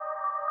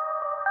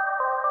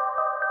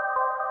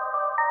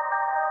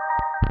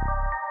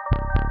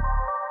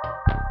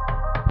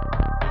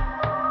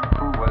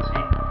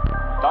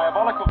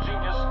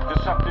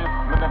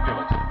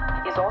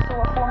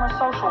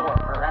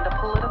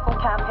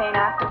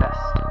campaign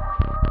activist.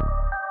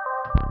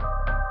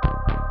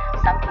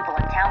 Some people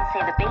in town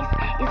say the base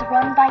is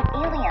run by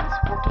aliens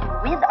working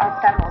with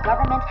our federal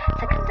government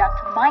to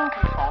conduct mind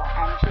control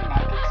and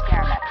genetic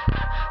experiments.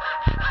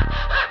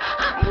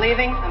 I'm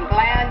leaving. I'm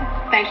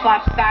glad. Thanks a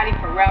lot, society,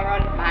 for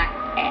railroading my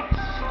ass.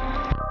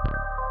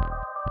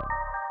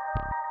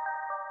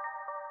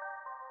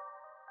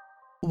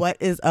 What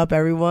is up,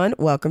 everyone?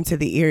 Welcome to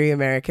the Eerie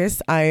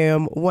Americas. I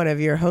am one of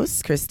your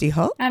hosts, Christy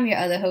Hull. I'm your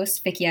other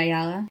host, Vicky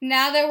Ayala.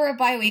 Now that we're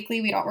bi-weekly,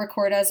 we don't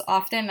record as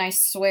often, and I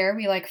swear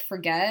we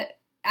forget.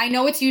 I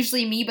know it's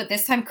usually me, but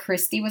this time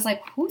Christy was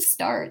like, who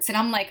starts? And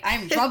I'm like,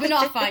 I'm rubbing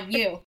off on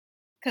you.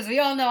 Because we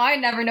all know I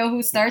never know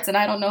who starts, and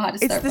I don't know how to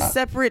start. It's the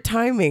separate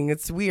timing.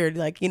 It's weird.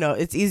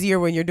 It's easier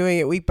when you're doing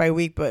it week by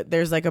week, but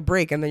there's a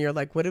break, and then you're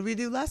like, what did we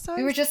do last time?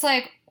 We were just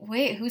like,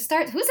 wait, who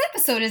starts? Whose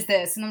episode is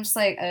this? And I'm just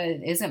like,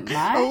 isn't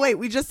mine? Oh, wait,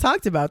 we just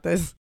talked about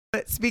this.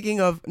 But speaking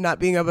of not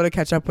being able to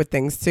catch up with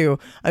things, too,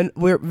 and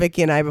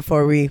Vicky and I,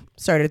 before we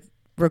started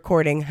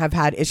recording, have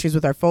had issues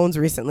with our phones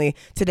recently.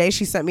 Today,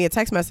 she sent me a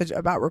text message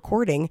about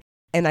recording,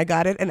 and I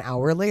got it an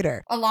hour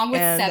later. Along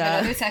with seven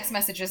other text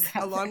messages.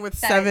 Along with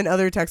seven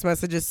other text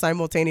messages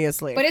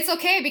simultaneously. But it's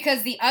okay,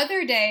 because the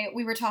other day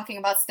we were talking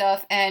about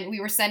stuff and we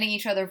were sending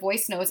each other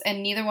voice notes,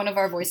 and neither one of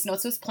our voice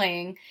notes was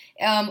playing.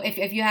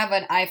 If you have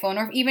an iPhone,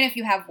 or even if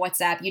you have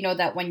WhatsApp, you know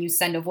that when you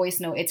send a voice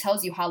note, it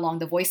tells you how long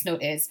the voice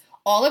note is.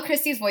 All of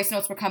Christy's voice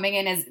notes were coming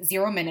in as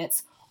 0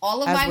 minutes.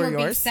 All of mine were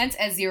being sent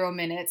as 0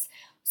 minutes.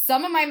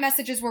 Some of my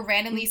messages were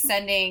randomly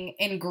sending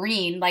in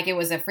green, like it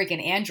was a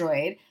freaking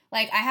Android.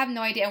 I have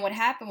no idea. And what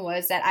happened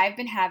was that I've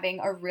been having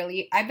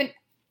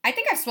I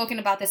think I've spoken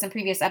about this in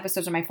previous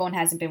episodes where my phone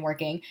hasn't been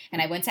working,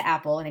 and I went to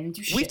Apple and I didn't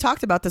do shit. We've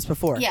talked about this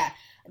before. Yeah.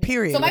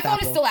 Period. So my phone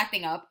is still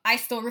acting up. I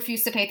still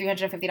refuse to pay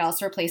 $350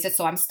 to replace it,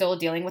 so I'm still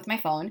dealing with my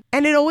phone.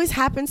 And it always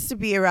happens to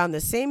be around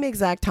the same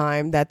exact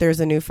time that there's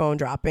a new phone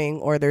dropping,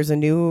 or there's a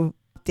new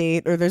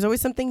update, or there's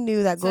always something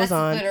new that goes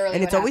on,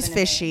 and it's always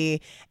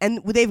fishy.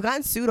 And they've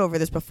gotten sued over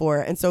this before,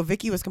 and so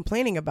Vicky was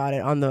complaining about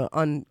it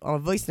on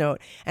voice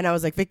note, and I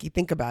was like, Vicky,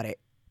 think about it.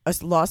 A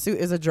lawsuit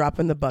is a drop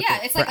in the bucket.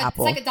 Yeah, it's for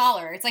Apple. It's like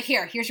 $1. It's like,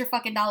 here's your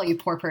fucking $1, you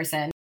poor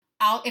person.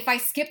 If I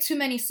skip too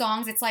many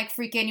songs, it's like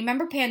freaking, you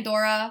remember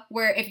Pandora,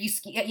 where if you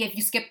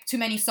skip too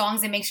many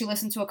songs, it makes you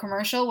listen to a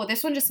commercial? Well,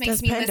 this one just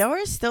makes me listen. Does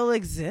Pandora still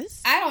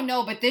exist? I don't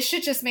know, but this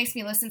shit just makes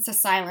me listen to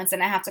silence,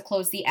 and I have to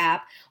close the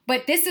app.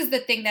 But this is the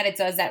thing that it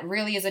does that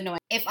really is annoying.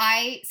 If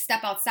I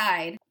step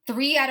outside,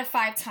 3 out of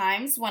 5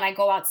 times when I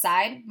go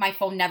outside, my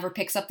phone never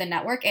picks up the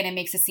network, and it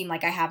makes it seem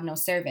like I have no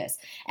service.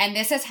 And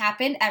this has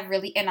happened at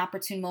really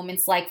inopportune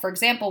moments. Like, for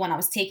example, when I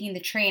was taking the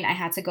train, I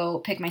had to go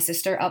pick my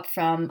sister up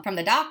from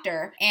the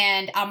doctor,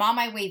 and I'm on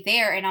my way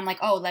there, and I'm like,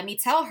 oh, let me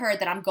tell her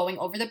that I'm going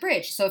over the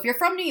bridge. So if you're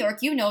from New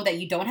York, you know that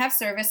you don't have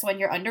service when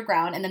you're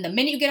underground, and then the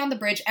minute you get on the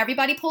bridge,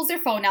 everybody pulls their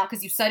phone out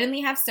because you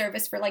suddenly have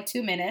service for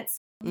 2 minutes.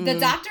 The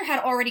doctor had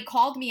already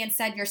called me and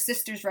said, your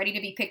sister's ready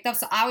to be picked up.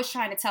 So I was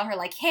trying to tell her,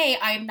 hey,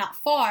 I am not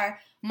far.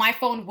 My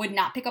phone would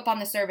not pick up on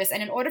the service.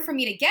 And in order for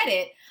me to get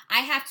it, I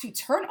have to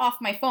turn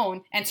off my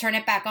phone and turn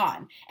it back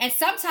on. And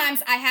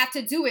sometimes I have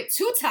to do it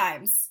 2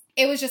 times.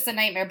 It was just a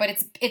nightmare, but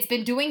it's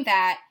been doing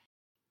that.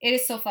 It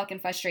is so fucking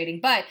frustrating.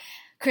 But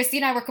Christy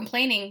and I were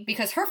complaining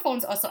because her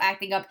phone's also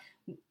acting up.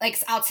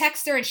 I'll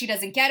text her and she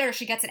doesn't get it, or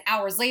she gets it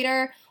hours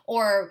later,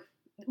 or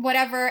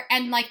whatever.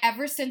 And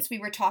ever since we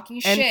were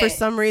talking shit. And for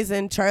some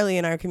reason, Charlie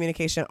and our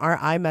communication, our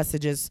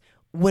iMessages,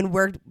 when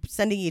we're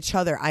sending each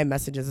other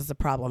iMessages, is a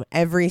problem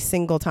every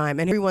single time.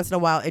 And every once in a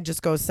while, it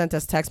just goes, sent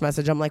us text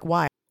message. I'm like,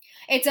 why?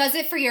 It does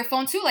it for your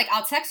phone too.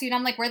 I'll text you and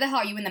I'm like, where the hell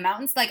are you, in the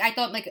mountains? I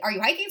thought, are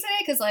you hiking today?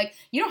 Because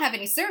you don't have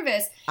any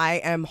service. I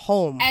am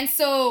home. And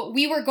so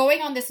we were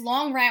going on this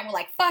long rant. We're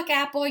like, fuck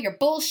Apple, you're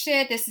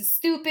bullshit. This is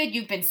stupid.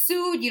 You've been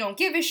sued. You don't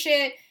give a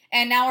shit.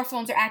 And now our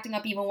phones are acting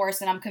up even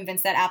worse, and I'm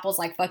convinced that Apple's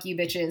like, fuck you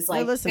bitches.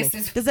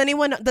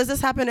 Does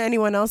this happen to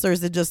anyone else, or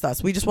is it just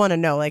us? We just want to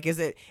know,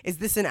 is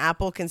this an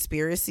Apple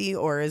conspiracy,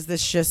 or is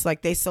this just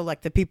they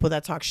select the people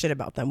that talk shit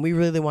about them? We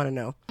really want to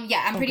know.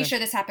 Yeah, I'm pretty sure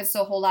this happens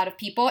to a whole lot of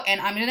people,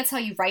 and I'm going to tell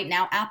you right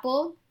now,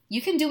 Apple,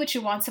 you can do what you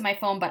want to my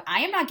phone, but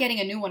I am not getting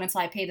a new one until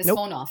I pay this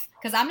phone off,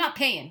 because I'm not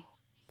paying.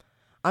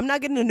 I'm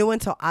not getting a new one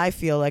until I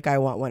feel like I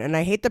want one. And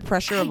I hate the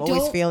pressure of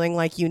always feeling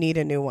like you need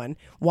a new one.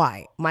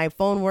 Why? My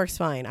phone works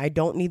fine. I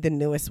don't need the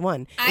newest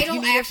one. If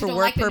you need it for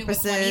work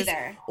purposes,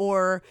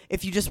 or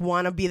if you just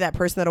want to be that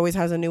person that always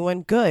has a new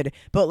one, good.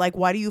 But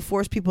why do you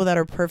force people that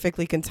are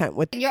perfectly content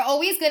with? You're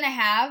always going to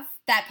have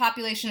that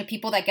population of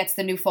people that gets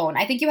the new phone.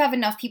 I think you have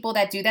enough people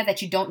that do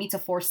that you don't need to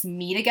force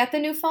me to get the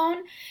new phone,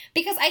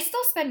 because I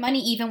still spend money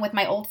even with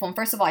my old phone.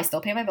 First of all, I still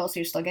pay my bills,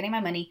 so you're still getting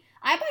my money.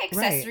 I buy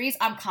accessories.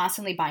 Right. I'm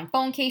constantly buying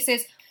phone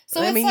cases.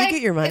 So you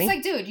get your money.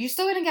 It's dude, you're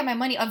still going to get my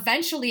money.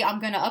 Eventually, I'm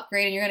going to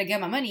upgrade and you're going to get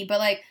my money.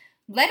 But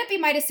let it be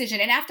my decision.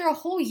 And after a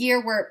whole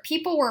year where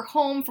people were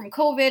home from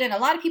COVID and a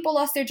lot of people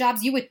lost their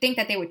jobs, you would think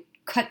that they would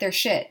cut their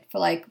shit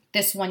for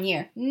this 1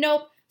 year.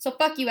 Nope. So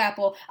fuck you,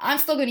 Apple. I'm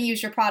still going to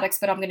use your products,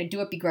 but I'm going to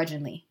do it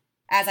begrudgingly.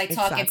 as I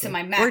talk into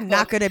my MacBook. We're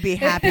not going to be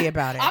happy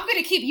about it. I'm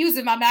going to keep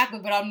using my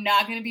MacBook, but I'm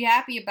not going to be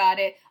happy about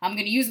it. I'm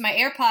going to use my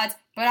AirPods,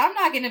 but I'm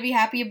not going to be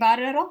happy about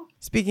it at all.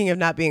 Speaking of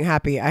not being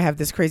happy, I have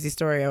this crazy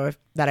story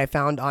that I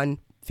found on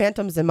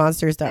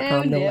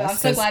phantomsandmonsters.com. No less, I'm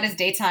so glad it's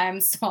daytime,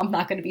 so I'm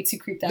not going to be too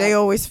creeped out. They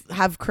always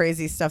have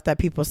crazy stuff that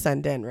people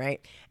send in, right?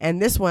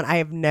 And this one I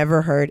have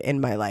never heard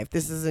in my life.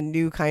 This is a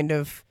new kind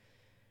of,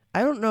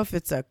 I don't know if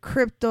it's a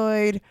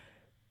cryptoid,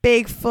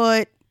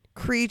 Bigfoot,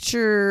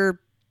 creature,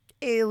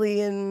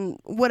 alien,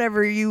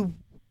 whatever you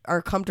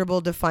are comfortable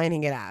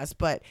defining it as.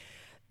 But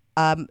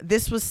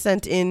this was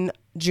sent in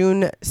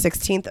June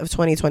 16th of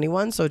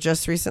 2021, so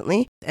just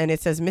recently. And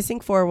it says, missing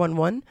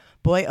 411,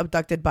 boy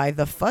abducted by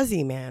the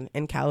Fuzzy Man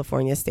in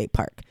California State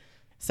Park.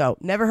 So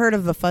never heard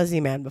of the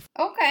Fuzzy Man before.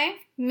 Okay,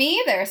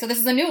 me either. So this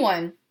is a new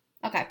one.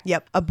 Okay.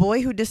 Yep. A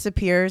boy who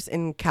disappears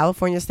in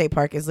California State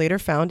Park is later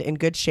found in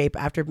good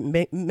shape after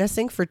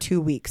missing for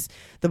 2 weeks.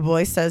 The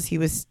boy says he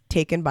was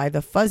taken by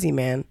the Fuzzy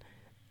Man.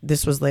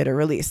 This was later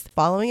released.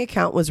 Following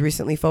account was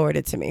recently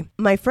forwarded to me.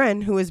 My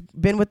friend, who has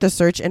been with the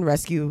search and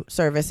rescue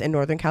service in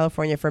Northern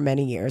California for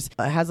many years,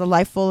 has a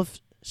life full of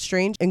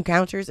strange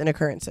encounters and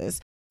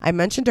occurrences. I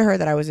mentioned to her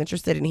that I was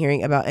interested in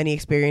hearing about any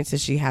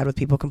experiences she had with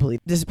people completely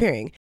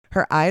disappearing.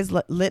 Her eyes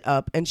lit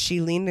up and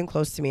she leaned in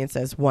close to me and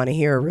says, "Want to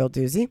hear a real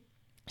doozy?"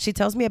 She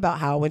tells me about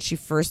how when she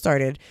first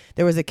started,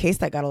 there was a case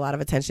that got a lot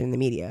of attention in the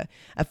media.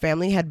 A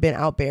family had been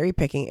out berry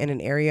picking in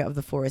an area of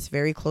the forest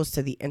very close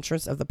to the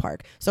entrance of the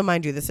park. So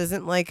mind you, this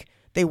isn't like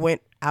they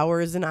went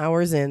hours and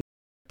hours in.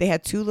 They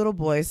had 2 little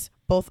boys,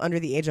 both under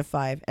the age of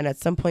 5, and at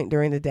some point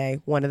during the day,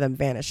 one of them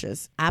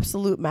vanishes.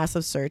 Absolute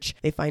massive search.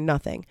 They find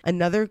nothing.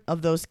 Another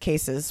of those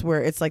cases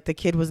where it's like the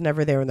kid was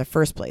never there in the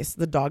first place.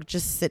 The dog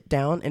just sit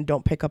down and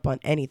don't pick up on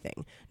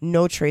anything.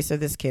 No trace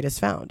of this kid is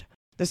found.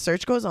 The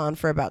search goes on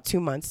for about 2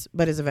 months,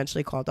 but is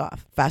eventually called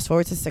off. Fast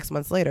forward to 6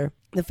 months later,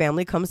 the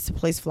family comes to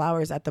place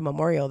flowers at the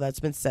memorial that's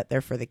been set there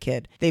for the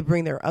kid. They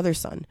bring their other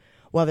son.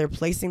 While they're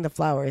placing the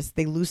flowers,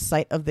 they lose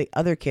sight of the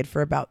other kid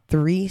for about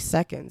 3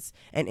 seconds.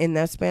 And in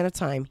that span of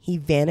time, he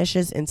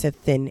vanishes into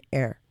thin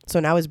air. So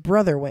now his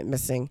brother went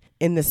missing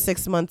in the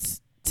 6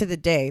 months to the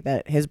day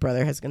that his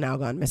brother has now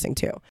gone missing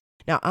too.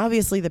 Now,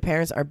 obviously, the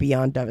parents are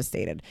beyond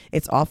devastated.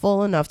 It's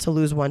awful enough to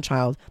lose one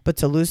child, but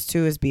to lose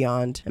 2 is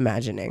beyond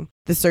imagining.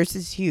 The search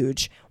is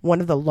huge,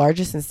 one of the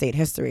largest in state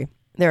history.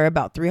 There are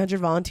about 300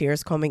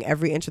 volunteers combing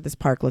every inch of this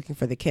park looking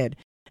for the kid.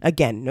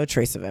 Again, no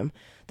trace of him.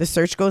 The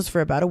search goes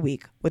for about a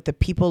week, with the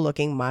people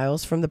looking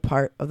miles from the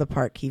part of the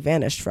park he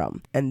vanished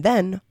from. And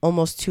then,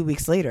 almost 2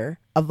 weeks later,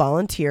 a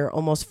volunteer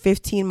almost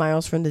 15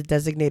 miles from the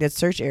designated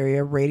search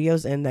area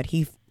radios in that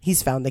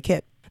he's found the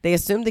kid. They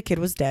assumed the kid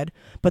was dead,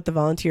 but the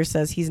volunteer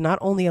says he's not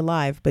only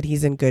alive, but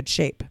he's in good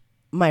shape.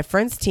 My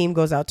friend's team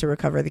goes out to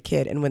recover the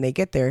kid, and when they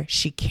get there,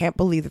 she can't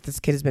believe that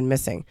this kid has been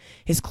missing.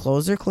 His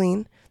clothes are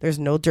clean, there's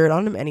no dirt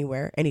on him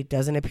anywhere, and he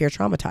doesn't appear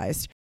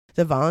traumatized.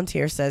 The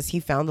volunteer says he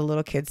found the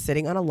little kid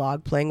sitting on a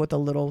log playing with a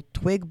little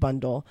twig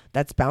bundle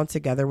that's bound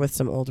together with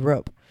some old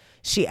rope.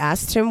 She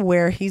asked him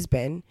where he's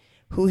been,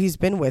 who he's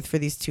been with for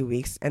these 2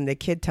 weeks, and the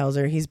kid tells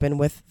her he's been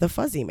with the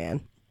Fuzzy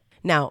Man.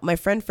 Now, my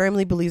friend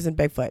firmly believes in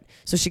Bigfoot,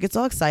 so she gets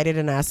all excited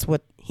and asks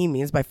what he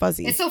means by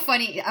fuzzy. It's so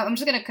funny. I'm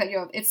just going to cut you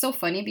off. It's so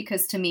funny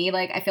because to me,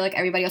 like, I feel like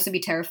everybody else would be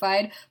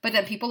terrified, but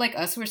then people like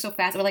us who are so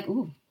fast, we're like,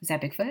 ooh, is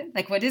that Bigfoot?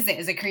 Like, what is it?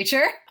 Is it a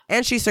creature?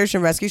 And she's search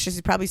and rescue. She's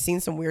probably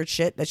seen some weird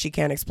shit that she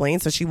can't explain,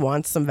 so she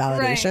wants some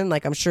validation. Right.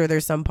 Like, I'm sure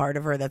there's some part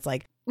of her that's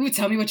like, ooh,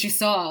 tell me what you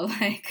saw.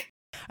 Like...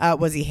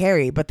 was he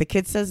hairy? But the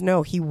kid says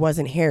no, he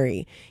wasn't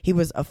hairy. He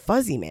was a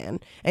fuzzy man.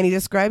 And he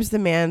describes the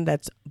man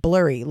that's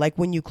blurry, like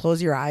when you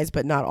close your eyes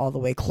but not all the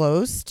way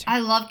closed. I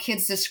love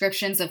kids'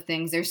 descriptions of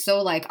things. They're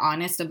so like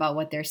honest about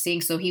what they're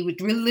seeing. So he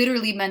would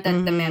literally meant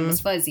that the man was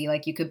fuzzy,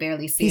 like you could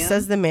barely see him. He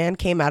says the man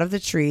came out of the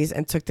trees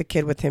and took the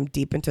kid with him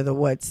deep into the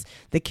woods.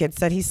 The kid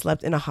said he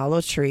slept in a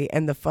hollow tree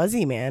and the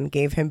fuzzy man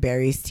gave him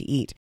berries to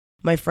eat.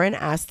 My friend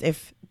asked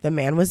if the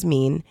man was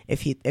mean,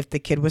 if the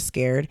kid was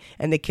scared,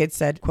 and the kid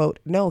said, quote,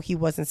 "No, he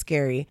wasn't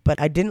scary,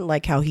 but I didn't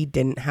like how he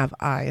didn't have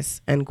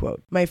eyes," end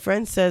quote. My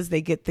friend says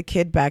they get the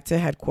kid back to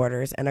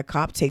headquarters and a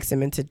cop takes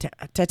him into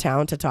to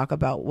town to talk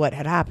about what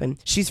had happened.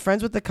 She's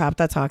friends with the cop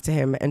that talked to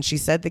him, and she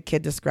said the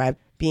kid described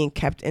being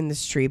kept in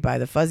this tree by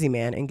the fuzzy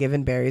man and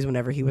given berries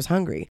whenever he was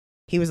hungry.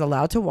 He was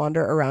allowed to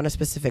wander around a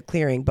specific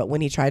clearing, but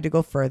when he tried to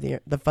go further,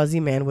 the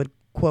fuzzy man would,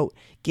 quote,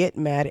 get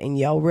mad and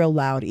yell real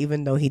loud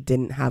even though he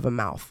didn't have a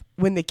mouth.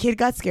 When the kid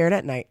got scared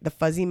at night, the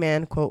fuzzy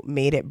man, quote,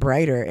 made it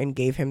brighter and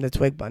gave him the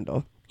twig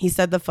bundle. He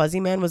said the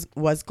fuzzy man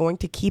was going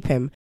to keep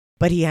him,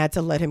 but he had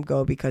to let him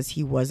go because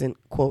he wasn't,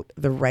 quote,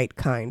 the right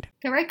kind.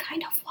 The right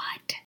kind of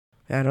what?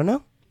 I don't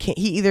know. He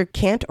either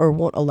can't or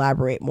won't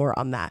elaborate more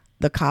on that.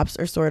 The cops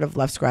are sort of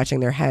left scratching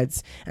their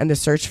heads, and the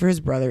search for his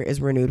brother is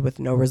renewed with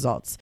no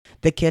results.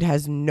 The kid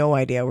has no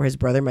idea where his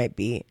brother might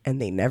be, and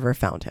they never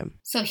found him.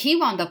 So he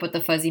wound up with the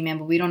fuzzy man,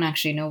 but we don't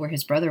actually know where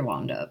his brother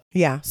wound up.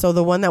 Yeah, so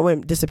the one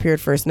that disappeared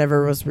first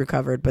never was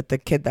recovered, but the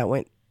kid that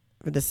went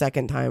for the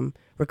second time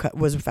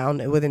was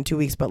found within 2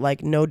 weeks, but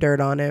like no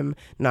dirt on him,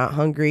 not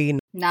hungry,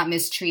 not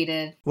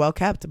mistreated, well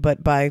kept,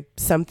 but by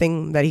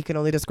something that he can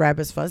only describe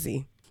as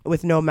fuzzy,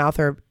 with no mouth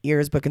or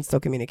ears, but can still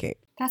communicate.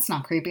 That's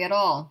not creepy at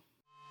all.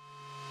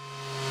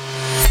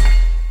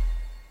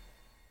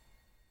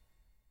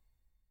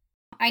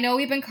 I know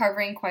we've been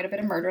covering quite a bit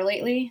of murder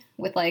lately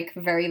with like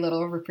very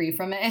little reprieve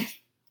from it.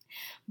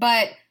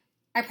 But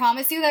I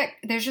promise you that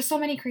there's just so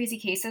many crazy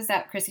cases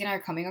that Chrissy and I are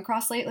coming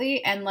across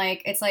lately. And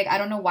like, it's like, I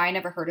don't know why I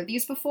never heard of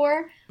these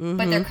before,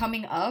 but they're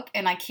coming up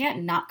and I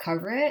can't not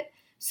cover it.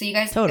 So you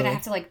guys are going to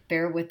have to like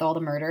bear with all the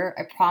murder.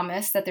 I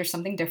promise that there's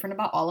something different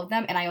about all of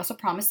them. And I also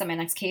promise that my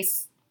next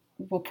case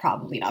will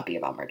probably not be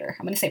about murder.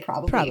 I'm going to say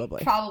probably.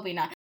 Probably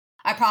not.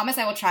 I promise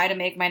I will try to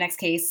make my next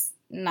case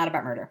not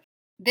about murder.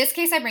 This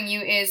case I bring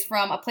you is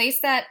from a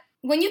place that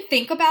when you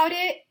think about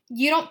it,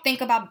 you don't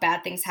think about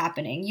bad things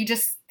happening. You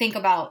just think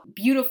about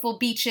beautiful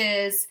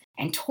beaches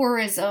and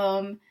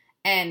tourism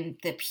and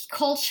the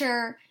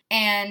culture.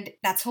 And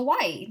that's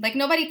Hawaii. Like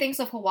nobody thinks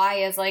of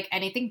Hawaii as like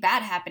anything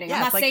bad happening. Yeah,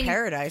 I'm not it's like saying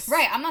paradise.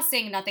 Right. I'm not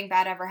saying nothing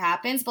bad ever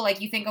happens, but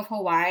like you think of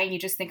Hawaii and you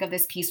just think of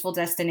this peaceful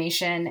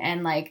destination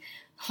and like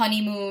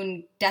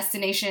honeymoon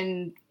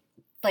destination,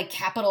 like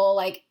capital,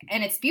 like,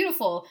 and it's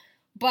beautiful.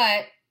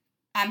 But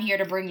I'm here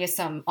to bring you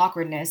some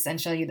awkwardness and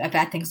show you that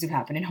bad things do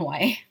happen in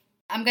Hawaii.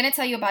 I'm going to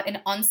tell you about an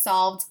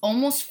unsolved,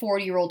 almost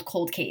 40-year-old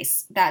cold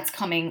case that's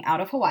coming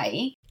out of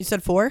Hawaii. You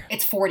said 4?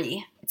 It's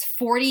 40. It's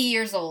 40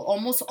 years old,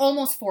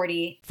 almost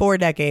 40. 4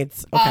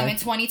 decades. Okay. In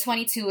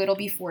 2022, it'll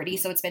be 40.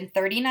 So it's been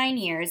 39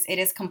 years. It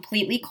is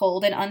completely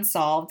cold and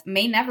unsolved,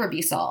 may never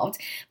be solved.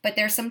 But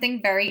there's something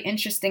very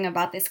interesting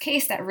about this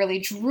case that really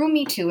drew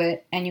me to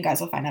it. And you guys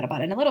will find out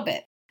about it in a little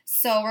bit.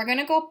 So we're going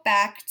to go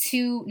back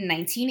to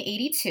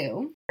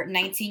 1982.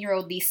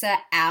 19-year-old Lisa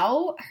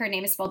Au. Her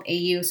name is spelled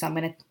A-U, so I'm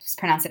going to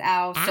pronounce it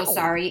Au. So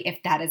sorry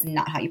if that is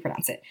not how you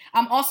pronounce it.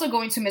 I'm also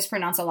going to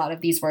mispronounce a lot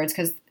of these words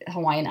because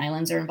Hawaiian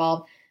Islands are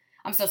involved.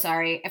 I'm so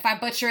sorry if I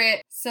butcher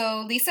it.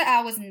 So Lisa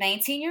Au was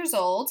 19 years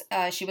old.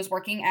 She was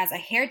working as a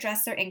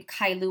hairdresser in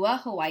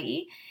Kailua,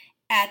 Hawaii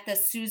at the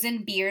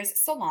Susan Beers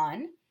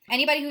Salon.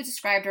 Anybody who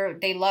described her,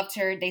 they loved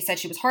her. They said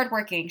she was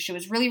hardworking. She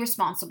was really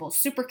responsible,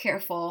 super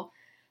careful.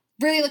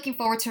 Really looking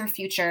forward to her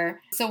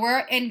future. So we're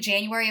in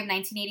January of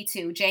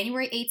 1982.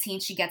 January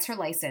 18th, she gets her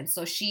license.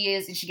 So she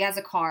has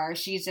a car.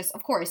 She's just,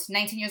 of course,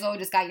 19 years old,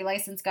 just got your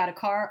license, got a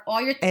car.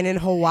 And in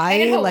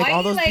Hawaii, like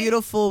all those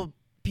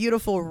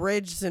beautiful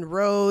ridges and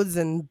roads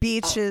and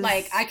beaches.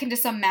 Like I can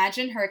just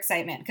imagine her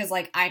excitement because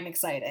like I'm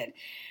excited.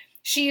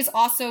 She's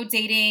also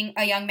dating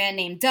a young man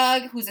named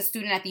Doug, who's a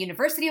student at the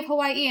University of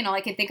Hawaii. And all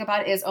I can think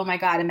about is, oh my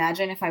God,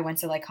 imagine if I went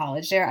to like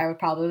college there, I would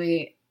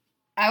probably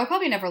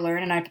never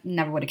learn and I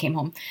never would have came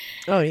home.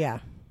 Oh, yeah.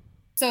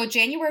 So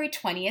January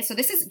 20th, so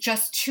this is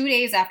just 2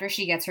 days after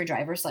she gets her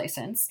driver's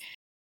license.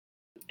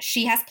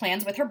 She has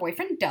plans with her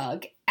boyfriend,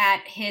 Doug,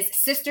 at his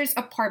sister's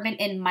apartment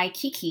in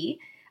Maikiki.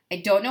 I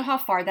don't know how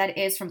far that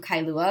is from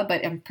Kailua,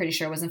 but I'm pretty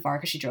sure it wasn't far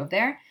because she drove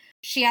there.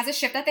 She has a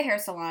shift at the hair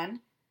salon.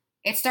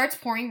 It starts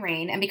pouring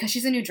rain, and because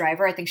she's a new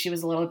driver, I think she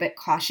was a little bit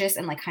cautious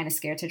and like kind of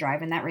scared to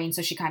drive in that rain,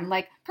 so she kind of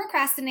like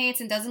procrastinates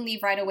and doesn't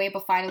leave right away,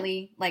 but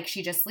finally like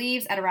she just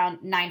leaves at around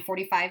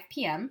 9:45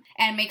 p.m.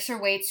 and makes her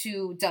way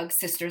to Doug's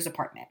sister's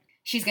apartment.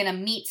 She's gonna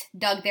meet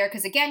Doug there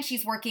because again,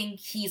 she's working,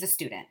 he's a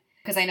student.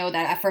 Because I know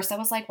that at first I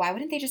was like, why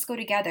wouldn't they just go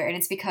together? And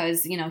it's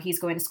because, you know, he's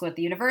going to school at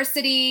the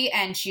university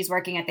and she's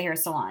working at the hair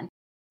salon.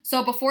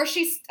 So before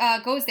she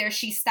goes there,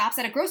 she stops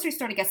at a grocery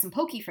store to get some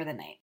poke for the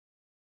night.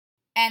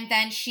 And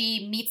then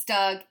she meets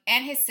Doug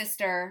and his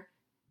sister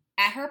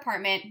at her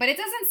apartment. But it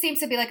doesn't seem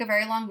to be like a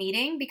very long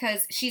meeting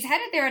because she's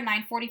headed there at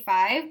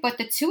 9:45. But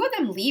the two of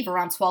them leave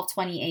around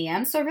 12:20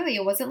 a.m. So really,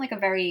 it wasn't like a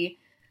very...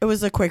 It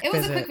was a quick visit. It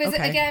was a quick visit.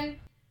 Okay. Again,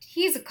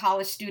 he's a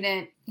college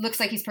student.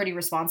 Looks like he's pretty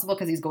responsible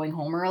because he's going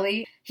home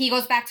early. He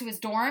goes back to his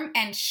dorm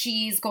and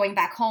she's going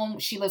back home.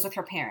 She lives with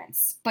her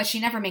parents. But she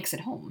never makes it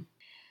home.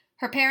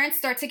 Her parents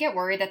start to get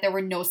worried that there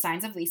were no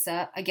signs of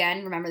Lisa.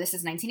 Again, remember, this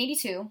is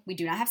 1982. We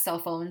do not have cell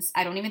phones.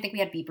 I don't even think we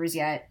had beepers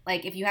yet.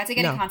 Like, if you had to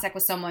get in contact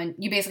with someone,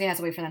 you basically had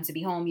to wait for them to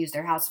be home, use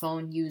their house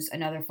phone, use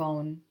another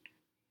phone,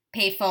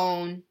 pay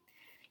phone.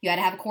 You had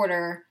to have a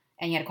quarter,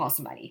 and you had to call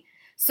somebody.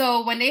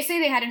 So when they say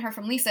they hadn't heard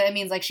from Lisa, it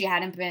means, like, she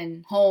hadn't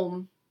been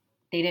home.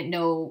 They didn't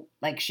know,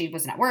 like, she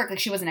wasn't at work. Like,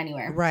 she wasn't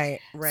anywhere.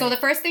 Right. So the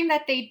first thing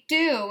that they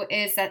do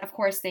is that, of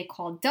course, they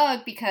call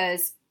Doug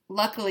because...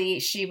 Luckily,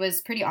 she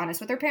was pretty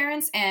honest with her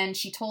parents and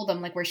she told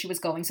them like where she was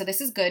going. So this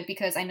is good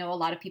because I know a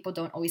lot of people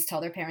don't always tell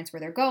their parents where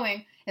they're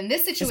going. In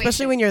this situation,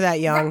 especially when you're that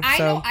young.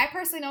 I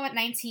personally know at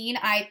 19,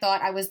 I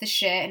thought I was the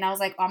shit and I was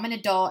like, I'm an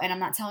adult and I'm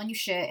not telling you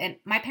shit. And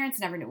my parents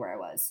never knew where I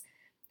was.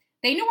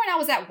 They knew when I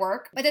was at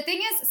work. But the thing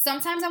is,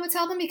 sometimes I would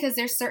tell them because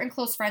there's certain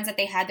close friends that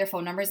they had their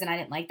phone numbers and I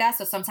didn't like that.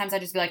 So sometimes I'd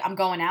just be like, I'm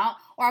going out.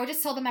 Or I would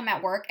just tell them I'm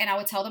at work and I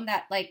would tell them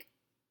that like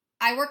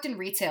I worked in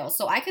retail.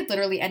 So I could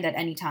literally end at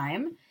any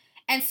time.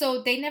 And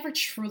so they never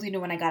truly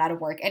knew when I got out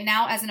of work. And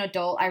now as an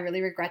adult, I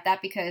really regret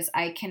that because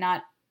I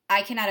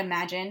I cannot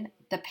imagine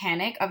the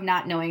panic of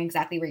not knowing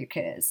exactly where your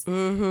kid is.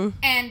 Mm-hmm.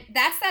 And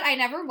that's that I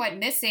never went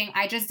missing.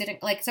 I just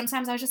didn't, like,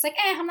 sometimes I was just like,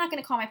 I'm not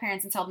going to call my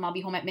parents and tell them I'll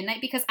be home at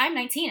midnight because I'm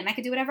 19 and I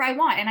can do whatever I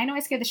want. And I know I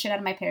scared the shit out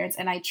of my parents.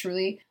 And I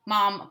truly,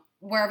 Mom,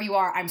 wherever you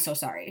are, I'm so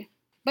sorry.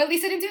 But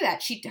Lisa didn't do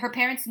that. Her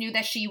parents knew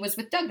that she was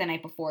with Doug the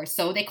night before.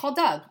 So they called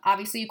Doug.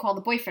 Obviously, you call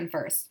the boyfriend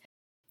first.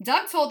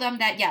 Doug told them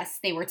that, yes,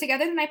 they were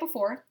together the night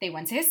before. They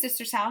went to his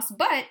sister's house,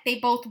 but they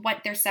both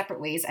went their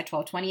separate ways at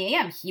 12:20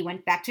 a.m. He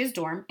went back to his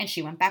dorm and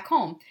she went back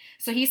home.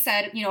 So he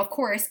said, of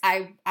course,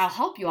 I'll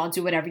help you. I'll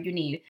do whatever you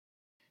need.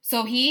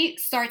 So he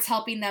starts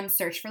helping them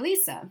search for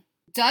Lisa.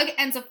 Doug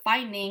ends up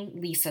finding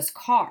Lisa's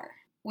car.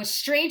 What's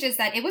strange is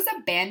that it was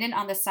abandoned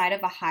on the side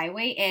of a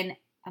highway in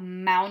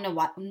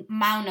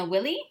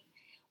Maunawili,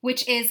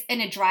 which is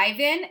in a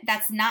drive-in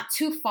that's not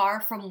too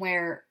far from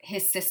where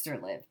his sister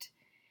lived.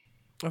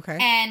 Okay.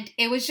 And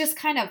it was just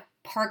kind of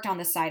parked on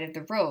the side of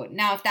the road.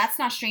 Now, if that's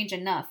not strange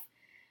enough,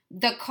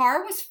 the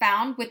car was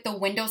found with the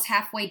windows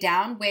halfway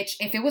down, which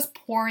if it was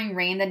pouring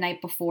rain the night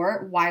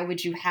before, why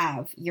would you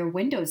have your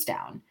windows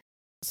down?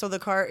 So the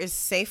car is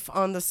safe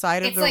on the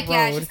side of the road.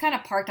 It's just kind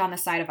of parked on the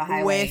side of a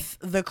highway. With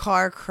the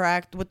car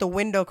cracked, with the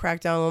window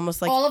cracked down,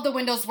 almost like... All of the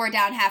windows were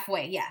down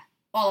halfway, yeah.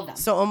 All of them.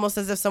 So almost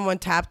as if someone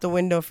tapped the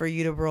window for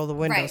you to roll the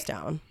windows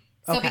down.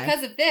 So okay.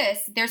 Because of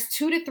this, there's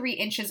 2 to 3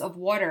 inches of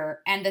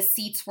water and the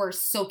seats were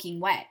soaking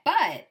wet.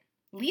 But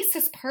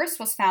Lisa's purse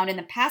was found in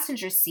the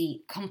passenger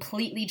seat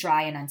completely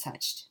dry and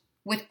untouched,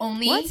 with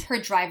only her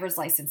driver's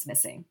license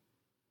missing.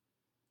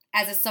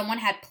 As if someone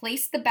had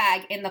placed the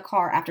bag in the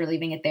car after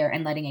leaving it there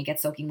and letting it get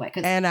soaking wet.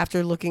 And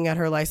after looking at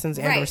her license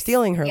and or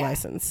stealing her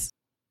license.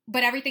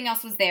 But everything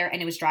else was there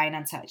and it was dry and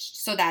untouched.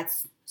 So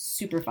that's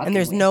super fucking And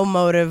there's weird. no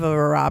motive of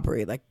a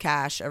robbery, like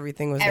cash,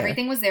 everything was there.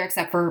 Everything was there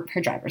except for her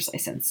driver's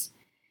license.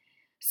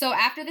 So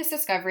after this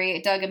discovery,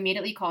 Doug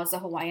immediately calls the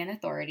Hawaiian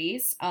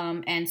authorities.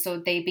 And so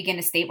they begin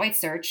a statewide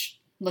search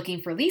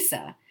looking for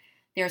Lisa.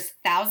 There's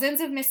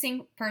thousands of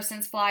missing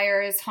persons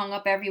flyers hung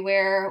up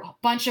everywhere, a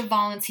bunch of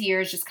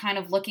volunteers just kind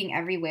of looking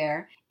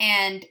everywhere.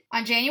 And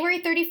on January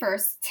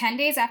 31st, 10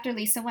 days after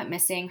Lisa went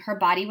missing, her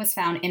body was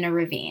found in a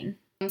ravine.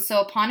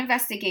 So upon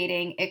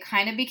investigating, it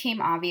kind of became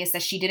obvious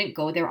that she didn't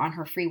go there on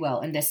her free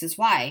will, and this is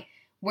why.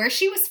 Where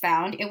she was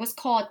found, it was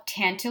called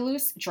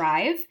Tantalus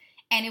Drive,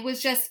 and it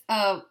was just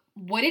a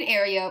wooded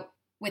area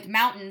with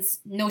mountains,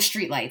 no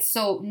streetlights.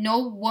 So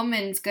no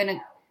woman's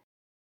gonna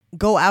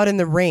go out in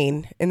the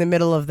rain in the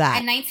middle of that.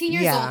 At 19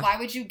 years old, why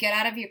would you get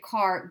out of your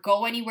car,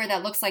 go anywhere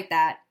that looks like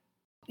that?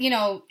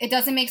 It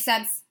doesn't make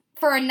sense.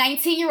 For a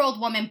 19-year-old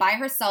woman by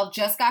herself,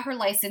 just got her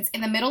license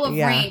in the middle of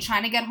rain,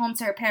 trying to get home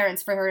to her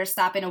parents, for her to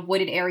stop in a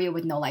wooded area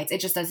with no lights.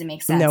 It just doesn't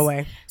make sense. No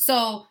way.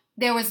 So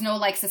there was no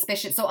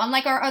suspicion. So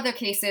unlike our other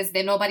cases,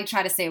 nobody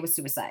tried to say it was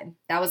suicide.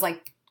 That was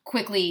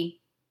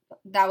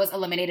that was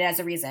eliminated as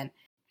a reason.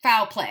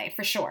 Foul play,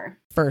 for sure.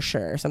 For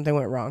sure. Something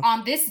went wrong.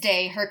 On this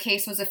day, her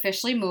case was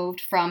officially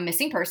moved from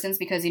missing persons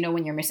because,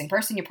 when you're a missing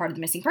person, you're part of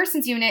the missing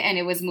persons unit, and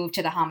it was moved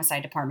to the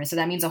homicide department. So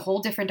that means a whole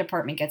different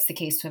department gets the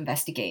case to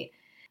investigate.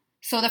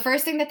 So the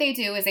first thing that they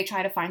do is they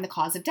try to find the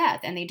cause of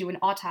death, and they do an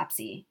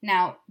autopsy.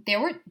 Now,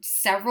 there were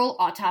several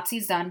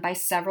autopsies done by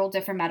several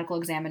different medical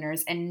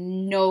examiners,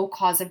 and no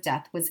cause of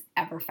death was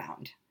ever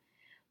found.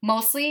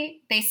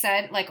 Mostly, they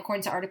said,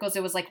 according to articles,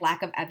 it was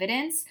lack of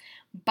evidence,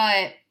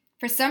 but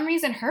for some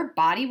reason, her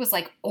body was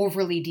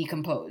overly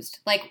decomposed,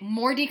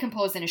 more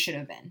decomposed than it should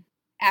have been.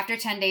 After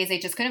 10 days, they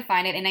just couldn't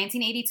find it. In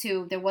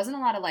 1982, there wasn't a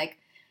lot of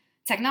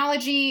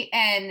technology,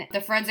 and the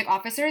forensic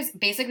officers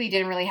basically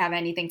didn't really have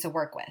anything to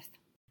work with.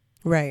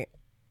 Right.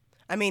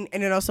 I mean,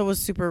 and it also was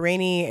super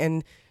rainy,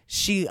 and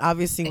she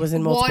obviously was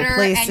in multiple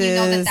places.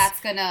 And that's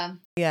gonna...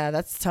 Yeah,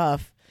 that's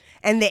tough.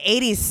 And the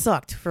 80s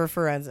sucked for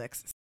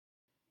forensics.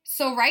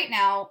 So right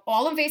now,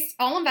 all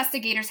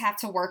investigators have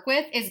to work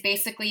with is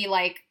basically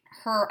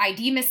her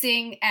ID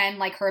missing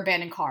and her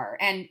abandoned car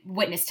and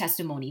witness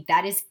testimony.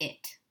 That is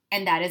it.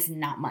 And that is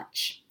not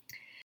much.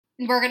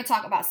 We're going to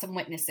talk about some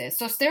witnesses.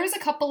 So there's a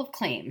couple of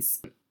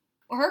claims.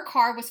 Her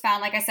car was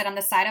found, like I said, on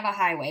the side of a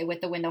highway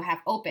with the window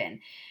half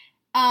open.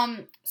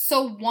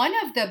 So one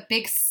of the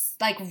big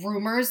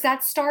rumors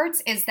that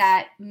starts is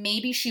that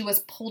maybe she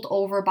was pulled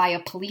over by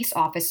a police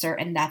officer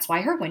and that's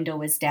why her window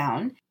was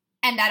down.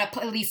 And that a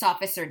police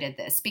officer did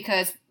this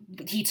because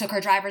he took her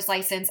driver's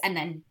license and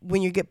then...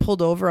 When you get pulled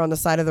over on the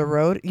side of the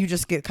road, you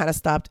just get kind of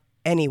stopped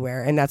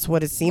anywhere. And that's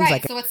what it seems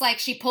like. So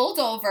it's she pulled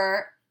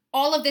over.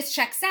 All of this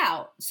checks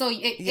out. So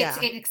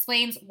it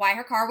explains why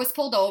her car was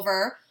pulled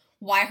over,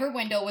 why her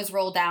window was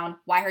rolled down,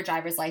 why her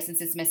driver's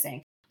license is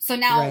missing. So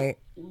now,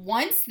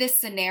 once this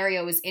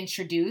scenario is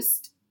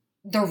introduced,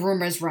 the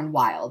rumors run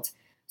wild.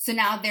 So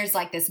now there's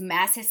this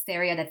mass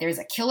hysteria that there's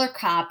a killer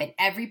cop and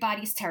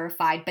everybody's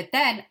terrified. But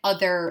then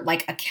other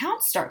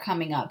accounts start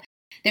coming up.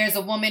 There's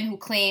a woman who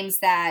claims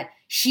that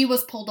she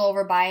was pulled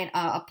over by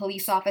a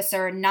police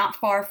officer not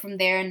far from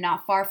there,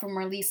 not far from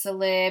where Lisa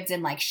lived.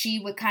 And she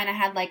would kind of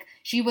had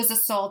she was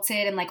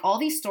assaulted. And all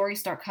these stories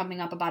start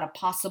coming up about a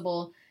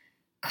possible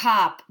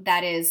cop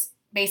that is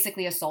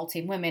basically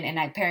assaulting women and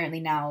apparently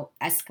now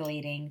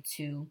escalating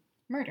to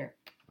murder.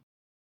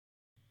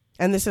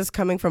 And this is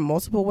coming from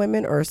multiple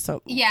women or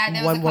some? Yeah,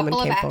 there was a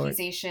couple of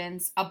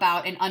accusations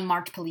about an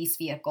unmarked police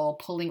vehicle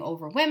pulling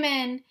over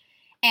women.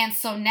 And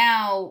so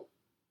now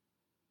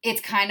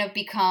it's kind of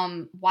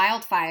become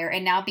wildfire.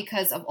 And now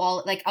because of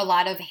all, like a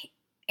lot of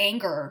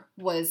anger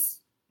was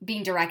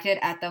being directed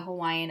at the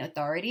Hawaiian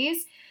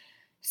authorities.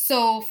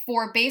 So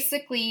for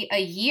basically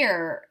a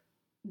year,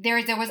 there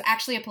was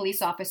actually a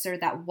police officer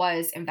that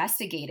was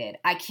investigated.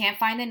 I can't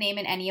find the name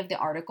in any of the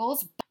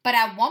articles, but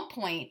at one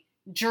point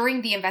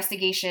during the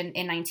investigation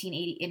in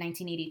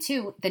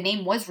 1982, the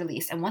name was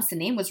released. And once the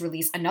name was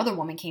released, another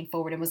woman came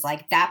forward and was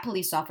like, that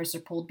police officer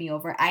pulled me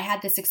over. I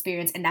had this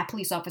experience, and that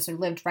police officer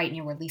lived right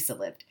near where Lisa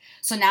lived.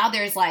 So now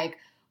there's like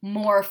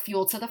more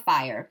fuel to the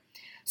fire.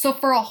 So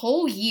for a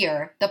whole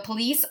year, the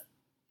police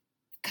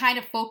kind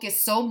of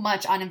focused so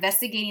much on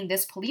investigating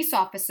this police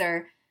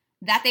officer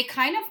that they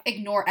kind of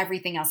ignore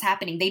everything else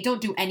happening. They don't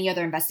do any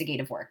other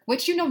investigative work,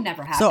 which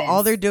never happens. So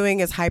all they're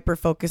doing is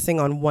hyper-focusing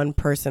on one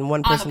person of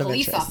interest. On a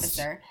police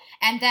officer.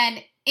 And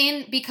then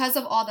because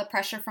of all the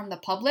pressure from the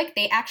public,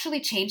 they actually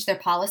changed their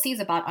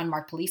policies about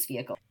unmarked police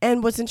vehicles.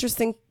 And what's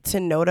interesting to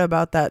note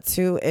about that,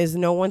 too, is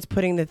no one's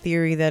putting the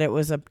theory that it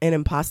was an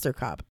imposter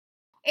cop.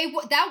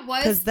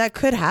 Because that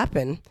could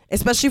happen,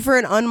 especially for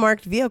an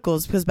unmarked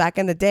vehicles. Because back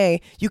in the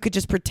day, you could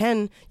just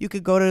pretend you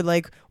could go to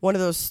like one of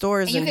those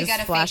stores and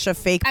just flash a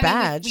fake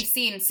badge. We've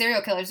seen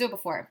serial killers do it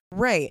before.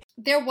 Right.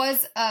 There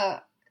was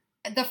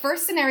the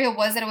first scenario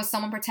was that it was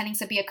someone pretending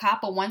to be a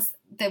cop, but once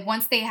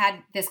they had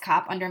this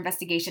cop under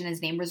investigation,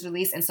 his name was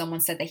released, and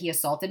someone said that he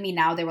assaulted me.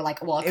 Now they were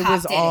like, well, a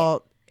cop did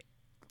it.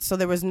 So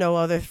there was no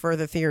other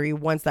further theory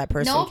once that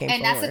person came forward.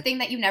 And that's the thing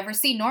that you never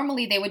see.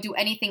 Normally, they would do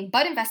anything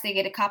but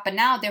investigate a cop, but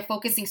now they're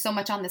focusing so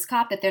much on this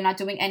cop that they're not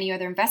doing any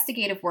other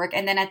investigative work.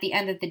 And then at the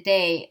end of the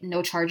day,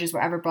 no charges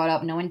were ever brought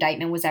up, no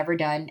indictment was ever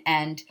done,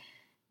 and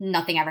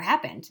nothing ever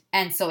happened.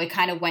 And so it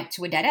kind of went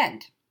to a dead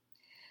end.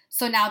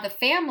 So now the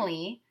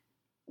family,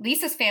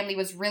 Lisa's family,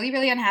 was really,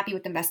 really unhappy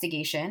with the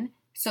investigation.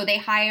 So they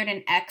hired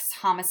an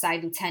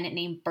ex-homicide lieutenant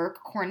named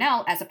Burke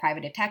Cornell as a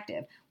private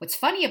detective. What's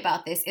funny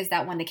about this is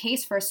that when the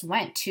case first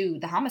went to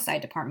the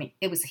homicide department,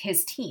 it was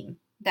his team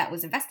that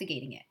was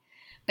investigating it.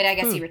 But I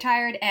guess he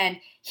retired, and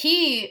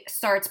he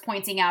starts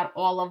pointing out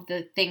all of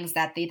the things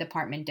that the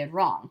department did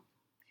wrong.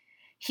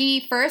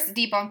 He first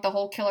debunked the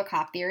whole killer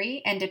cop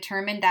theory and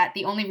determined that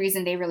the only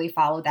reason they really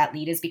followed that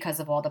lead is because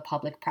of all the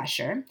public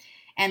pressure.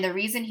 And the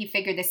reason he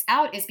figured this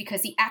out is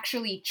because he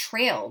actually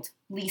trailed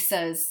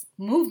Lisa's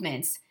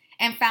movements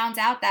and found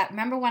out that,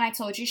 remember when I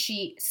told you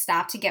she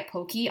stopped to get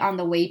pokey on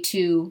the way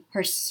to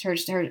her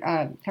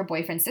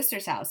boyfriend's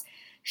sister's house?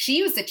 She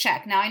used a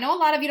check. Now, I know a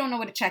lot of you don't know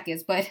what a check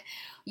is, but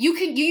you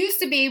used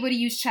to be able to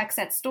use checks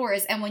at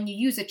stores, and when you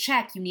use a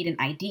check, you need an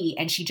ID,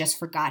 and she just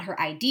forgot her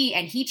ID,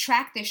 and he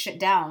tracked this shit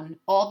down.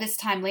 All this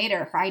time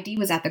later, her ID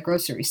was at the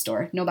grocery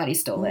store. Nobody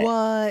stole it.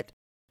 What?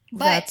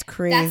 But that's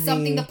crazy. That's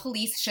something the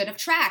police should have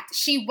tracked.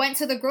 She went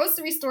to the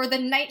grocery store the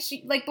night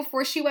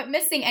before she went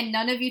missing, and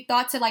none of you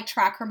thought to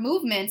track her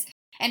movements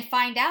and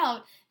find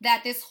out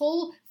that this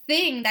whole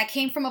thing that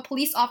came from a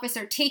police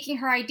officer taking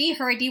her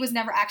ID was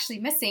never actually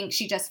missing.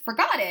 She just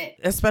forgot it.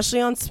 Especially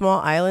on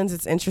small islands,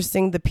 it's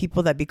interesting the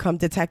people that become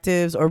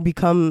detectives or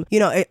become,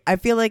 I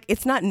feel like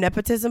it's not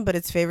nepotism, but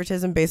it's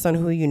favoritism based on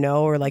who you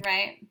know, or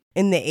right.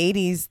 In the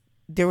 80s,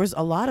 there was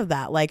a lot of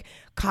that. Like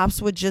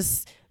cops would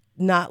just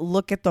not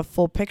look at the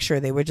full picture.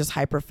 They would just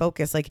hyper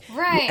focus.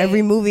 Right.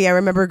 Every movie I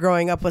remember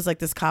growing up was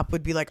this cop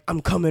would be like,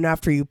 I'm coming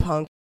after you,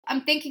 punk.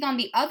 I'm thinking on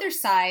the other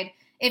side,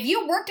 if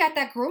you worked at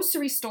that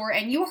grocery store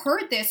and you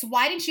heard this,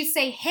 why didn't you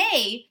say,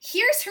 hey,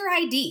 here's her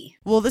ID?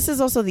 Well, this is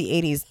also the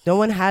 80s. No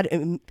one had,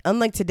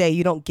 unlike today,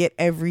 you don't get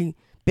every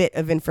bit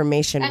of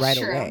information right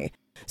away.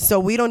 So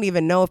we don't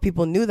even know if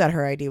people knew that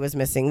her ID was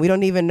missing. We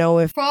don't even know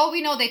if... For all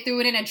we know, they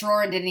threw it in a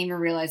drawer and didn't even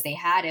realize they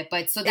had it.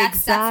 But so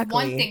that's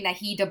one thing that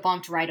he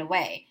debunked right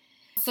away.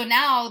 So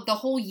now the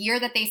whole year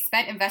that they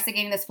spent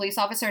investigating this police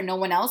officer and no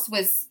one else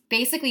was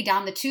basically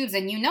down the tubes.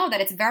 And you know that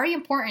it's very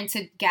important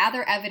to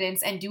gather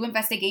evidence and do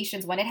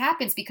investigations when it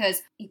happens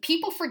because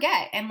people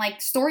forget and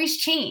stories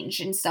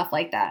change and stuff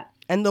like that.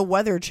 And the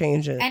weather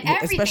changes. And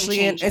everything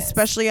changes.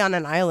 Especially on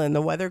an island,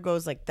 the weather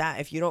goes like that.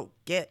 If you don't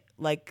get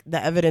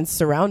the evidence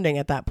surrounding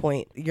at that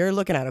point, you're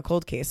looking at a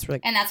cold case.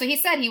 And that's what he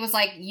said. He was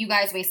like, you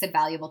guys wasted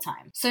valuable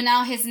time. So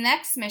now his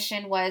next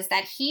mission was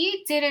that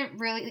he didn't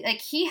really,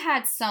 he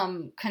had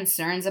some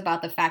concerns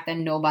about the fact that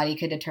nobody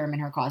could determine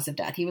her cause of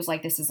death. He was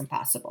like, this is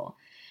impossible.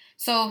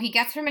 So he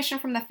gets permission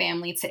from the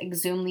family to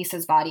exhume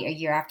Lisa's body a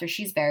year after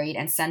she's buried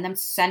and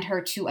send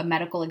her to a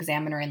medical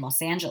examiner in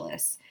Los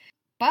Angeles.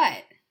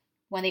 But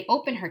when they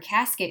opened her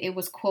casket, it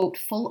was, quote,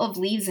 full of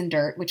leaves and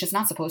dirt, which is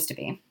not supposed to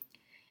be.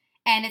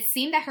 And it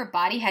seemed that her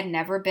body had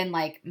never been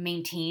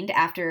maintained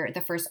after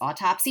the first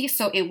autopsy.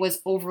 So it was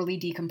overly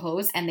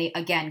decomposed and they,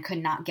 again, could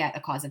not get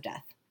a cause of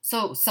death.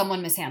 So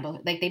someone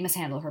mishandled, they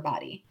mishandled her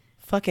body.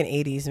 Fucking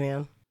 80s,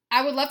 man.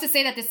 I would love to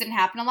say that this didn't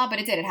happen a lot, but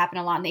it did. It happened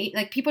a lot.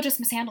 And people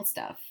just mishandled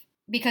stuff.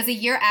 Because a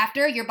year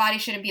after, your body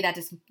shouldn't be that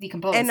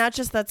decomposed. And not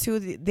just that too,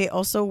 they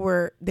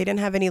didn't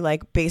have any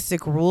like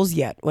basic rules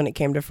yet when it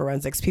came to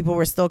forensics. People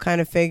were still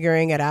kind of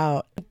figuring it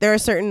out. There are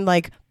certain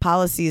like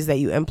policies that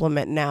you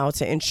implement now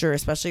to ensure,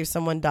 especially if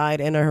someone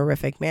died in a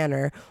horrific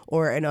manner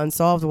or an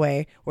unsolved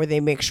way, where they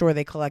make sure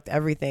they collect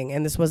everything.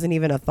 And this wasn't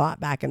even a thought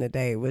back in the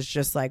day. It was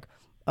just like,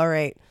 all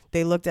right,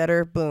 they looked at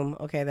her, boom,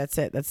 okay, that's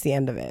it. That's the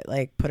end of it.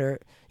 Like put her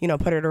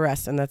to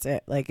rest, and that's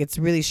it. Like, it's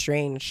really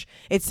strange.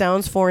 It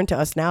sounds foreign to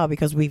us now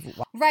because we've...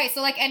 Right,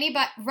 so like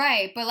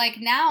but like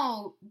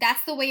now,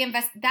 that's the way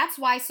that's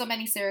why so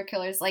many serial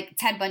killers like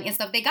Ted Bundy and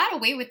stuff, they got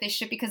away with this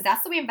shit because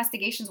that's the way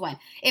investigations went.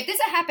 If this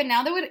had happened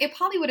now, it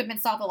probably would have been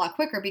solved a lot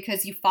quicker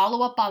because you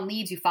follow up on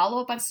leads, you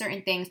follow up on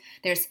certain things,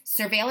 there's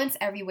surveillance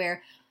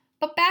everywhere.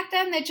 But back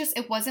then,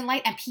 it wasn't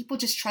like, and people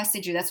just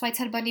trusted you. That's why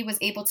Ted Bundy was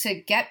able to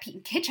get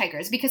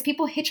hitchhikers, because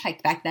people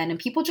hitchhiked back then and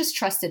people just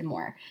trusted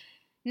more.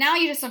 Now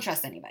you just don't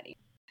trust anybody.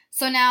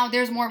 So now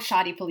there's more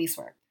shoddy police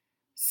work.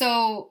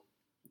 So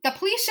the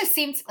police just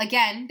seemed,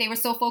 again, they were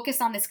so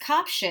focused on this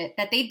cop shit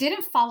that they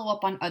didn't follow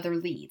up on other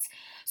leads.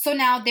 So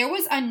now there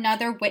was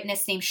another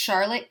witness named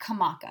Charlotte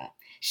Kamaka.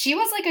 She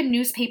was like a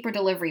newspaper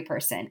delivery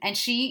person, and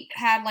she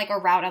had like a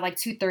route at like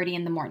 2:30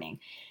 in the morning.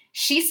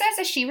 She says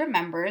that she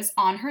remembers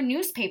on her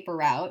newspaper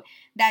route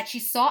that she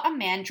saw a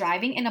man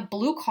driving in a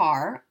blue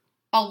car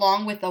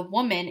along with a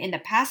woman in the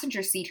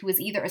passenger seat who was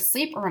either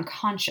asleep or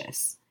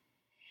unconscious.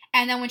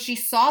 And then when she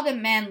saw the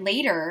man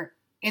later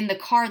in the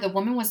car, the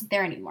woman wasn't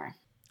there anymore.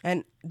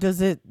 And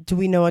do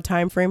we know a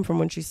time frame from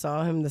when she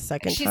saw him the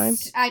second time?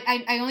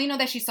 I only know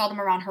that she saw them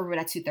around her route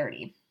at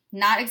 2:30.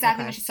 Not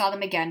exactly when she saw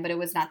them again, but it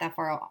was not that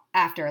far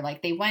after.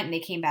 Like, they went and they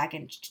came back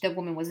and the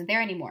woman wasn't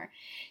there anymore.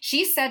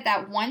 She said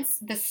that once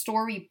the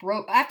story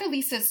broke, after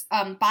Lisa's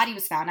body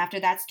was found, after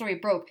that story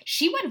broke,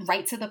 she went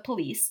right to the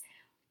police,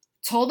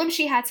 told them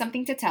she had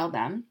something to tell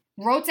them,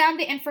 wrote down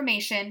the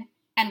information,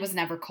 and was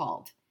never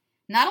called.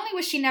 Not only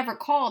was she never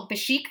called, but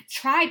she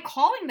tried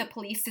calling the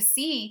police to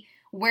see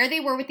where they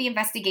were with the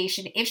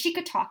investigation, if she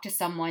could talk to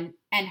someone,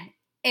 and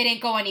it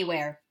didn't go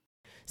anywhere.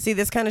 See,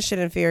 this kind of shit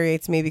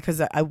infuriates me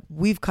because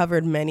we've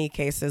covered many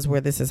cases where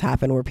this has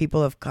happened, where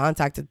people have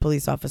contacted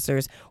police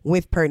officers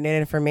with pertinent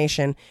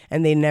information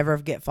and they never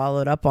get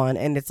followed up on.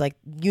 And it's like,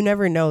 you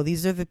never know.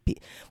 These are the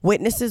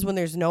witnesses when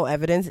there's no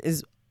evidence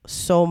is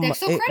so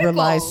much. It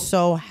relies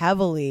so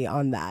heavily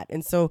on that.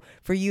 And so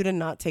for you to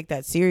not take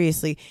that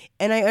seriously,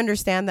 and I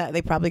understand that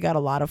they probably got a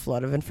lot of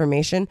flood of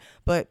information,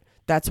 but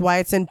that's why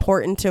it's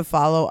important to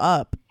follow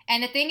up.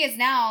 And the thing is,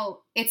 now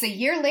it's a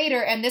year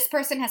later and this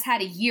person has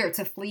had a year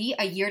to flee,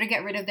 a year to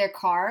get rid of their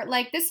car.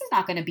 Like, this is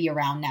not going to be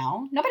around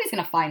now. Nobody's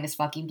going to find this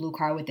fucking blue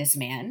car with this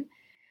man.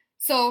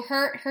 So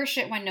her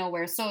shit went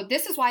nowhere. So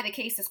this is why the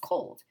case is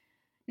cold.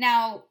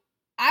 Now,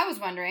 I was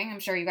wondering, I'm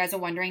sure you guys are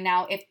wondering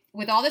now, if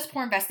with all this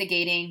poor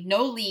investigating,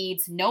 no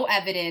leads, no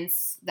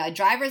evidence, the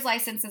driver's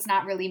license is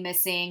not really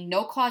missing,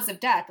 no cause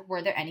of death,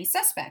 were there any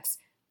suspects?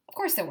 Of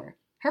course there were.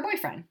 Her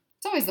boyfriend.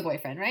 It's always the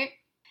boyfriend, right?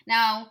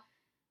 Now,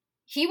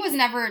 he was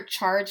never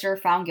charged or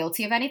found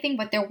guilty of anything,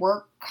 but there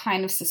were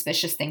kind of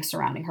suspicious things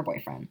surrounding her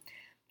boyfriend.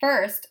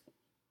 First,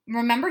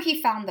 remember he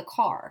found the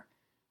car.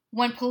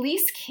 When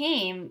police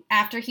came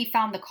after he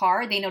found the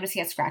car, they noticed he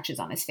had scratches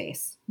on his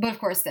face. But of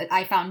course,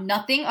 I found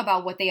nothing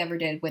about what they ever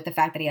did with the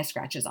fact that he has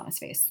scratches on his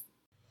face.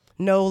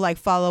 No, like,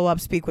 follow-up,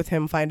 speak with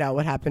him, find out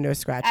what happened to his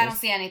scratches. I don't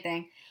see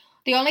anything.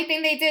 The only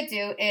thing they did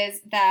do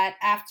is that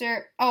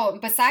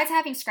besides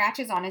having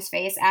scratches on his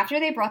face, after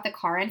they brought the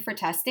car in for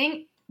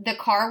testing, the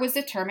car was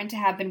determined to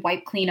have been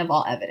wiped clean of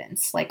all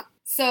evidence.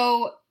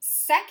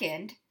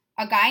 Second,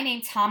 a guy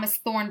named Thomas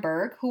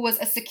Thornburg, who was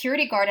a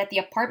security guard at the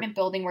apartment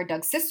building where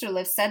Doug's sister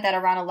lived, said that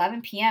around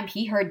 11 p.m.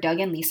 he heard Doug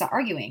and Lisa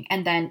arguing,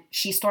 and then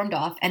she stormed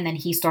off, and then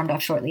he stormed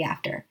off shortly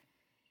after.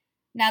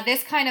 Now,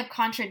 this kind of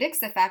contradicts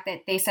the fact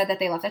that they said that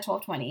they left at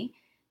 12:20.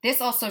 This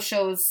also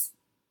shows,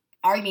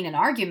 an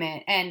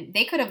argument, and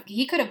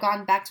he could have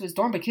gone back to his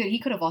dorm, but he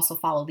could have also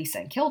followed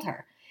Lisa and killed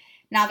her.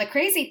 Now, the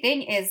crazy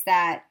thing is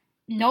that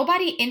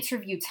nobody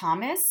interviewed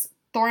Thomas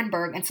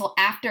Thornburg until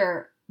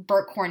after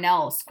Burt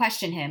Cornell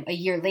questioned him a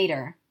year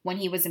later when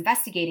he was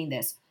investigating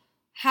this.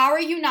 How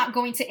are you not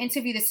going to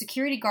interview the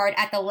security guard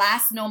at the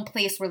last known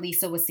place where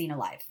Lisa was seen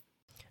alive?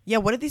 Yeah,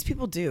 what did these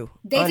people do?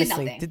 They honestly?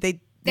 did nothing. Did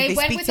they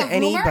went speak with to a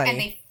rumor anybody? and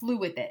they flew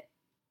with it.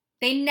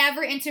 They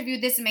never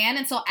interviewed this man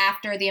until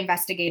after the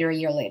investigator a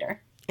year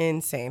later.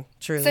 Insane,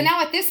 truly. So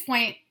now at this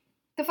point,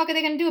 the fuck are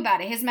they going to do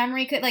about it? His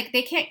memory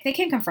they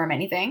can't confirm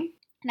anything.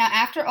 Now,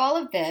 after all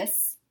of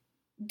this,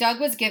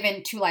 Doug was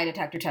given 2 lie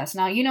detector tests.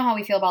 Now, you know how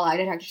we feel about lie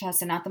detector tests.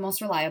 They're not the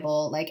most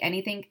reliable. Like,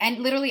 anything, and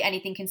literally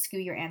anything can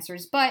skew your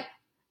answers. But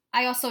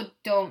I also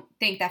don't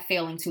think that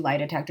failing 2 lie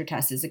detector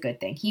tests is a good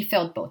thing. He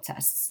failed both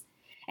tests.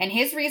 And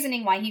his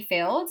reasoning why he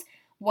failed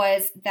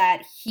was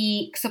that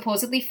he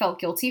supposedly felt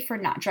guilty for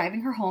not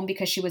driving her home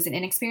because she was an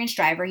inexperienced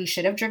driver. He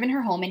should have driven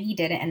her home and he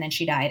didn't, and then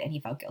she died and he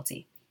felt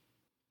guilty.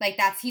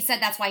 He said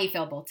that's why he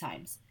failed both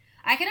times.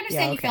 I can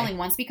understand you failing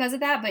once because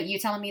of that, but you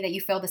telling me that you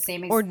failed the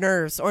same... Or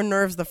nerves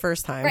the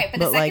first time. Right, but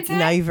the second time...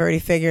 now you've already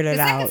figured it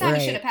out. The second time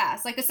it should have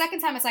passed. Like, the second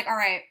time it's like, all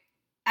right,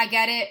 I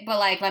get it, but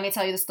like, let me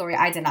tell you the story.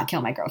 I did not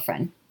kill my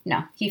girlfriend.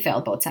 No, he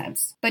failed both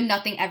times. But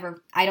nothing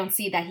ever, I don't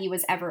see that he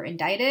was ever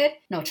indicted.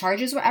 No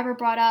charges were ever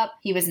brought up.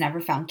 He was never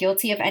found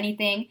guilty of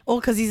anything. Well,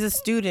 because he's a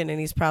student and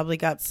he's probably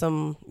got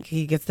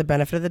he gets the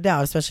benefit of the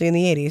doubt, especially in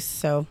the 80s.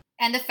 So.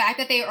 And the fact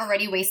that they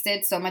already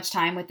wasted so much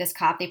time with this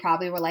cop, they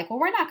probably were like, well,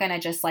 we're not going to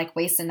just like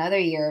waste another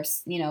year,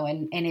 you know,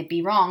 and it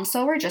be wrong.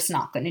 So we're just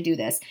not going to do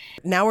this.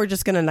 Now we're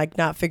just going to like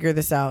not figure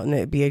this out and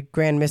it'd be a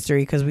grand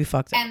mystery because we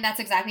fucked up. And that's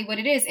exactly what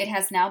it is. It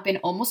has now been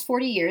almost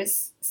 40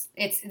 years.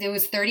 It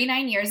was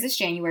 39 years this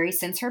January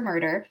since her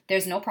murder.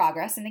 There's no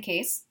progress in the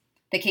case.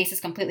 The case is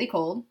completely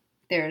cold.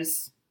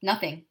 There's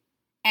nothing.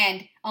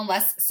 And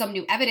unless some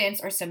new evidence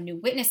or some new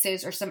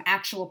witnesses or some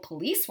actual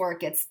police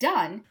work gets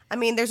done. I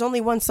mean, there's only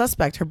one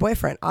suspect, her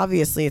boyfriend.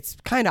 Obviously, it's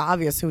kind of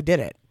obvious who did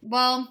it.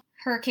 Well,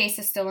 her case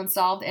is still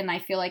unsolved, and I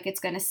feel like it's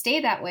going to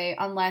stay that way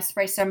unless,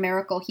 by some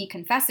miracle, he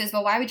confesses.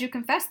 But why would you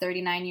confess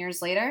 39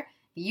 years later?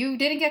 You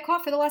didn't get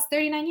caught for the last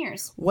 39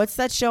 years. What's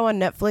that show on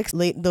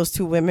Netflix? Those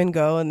two women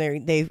go and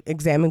they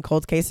examine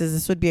cold cases.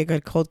 This would be a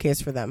good cold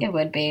case for them. It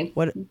would be.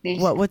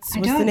 What's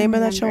the name of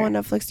that show on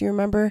Netflix? Do you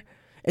remember?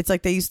 It's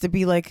like they used to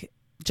be like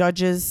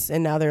judges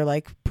and now they're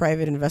like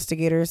private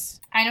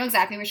investigators. I know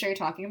exactly what show you're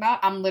talking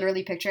about. I'm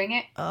literally picturing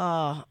it.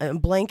 Oh, I'm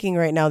blanking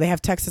right now. They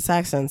have Texas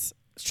accents.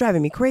 It's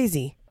driving me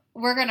crazy.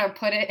 We're going to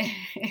put it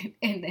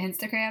in the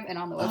Instagram and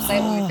on the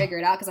website when we figure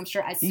it out, because I'm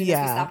sure as soon as we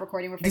stop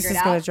recording, we'll figure it out.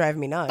 This is going to drive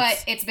me nuts.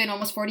 But it's been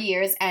almost 40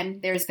 years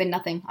and there's been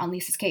nothing on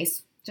Lisa's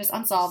case. Just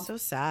unsolved. So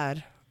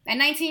sad. And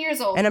 19 years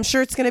old. And I'm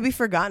sure it's going to be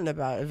forgotten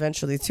about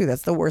eventually too.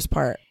 That's the worst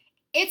part.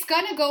 It's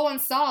going to go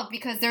unsolved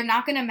because they're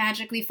not going to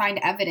magically find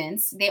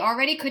evidence. They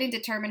already couldn't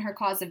determine her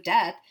cause of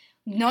death.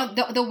 No,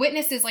 the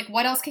witnesses, like,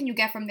 what else can you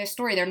get from this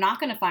story? They're not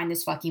going to find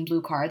this fucking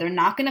blue car. They're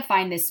not going to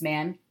find this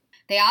man.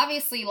 They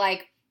obviously,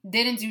 like,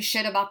 didn't do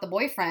shit about the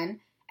boyfriend.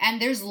 And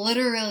there's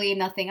literally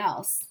nothing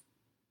else.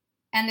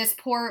 And this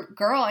poor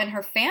girl and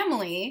her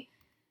family,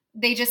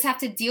 they just have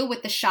to deal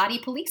with the shoddy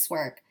police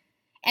work.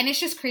 And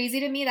it's just crazy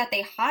to me that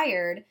they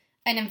hired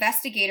an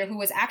investigator who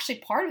was actually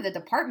part of the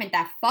department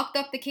that fucked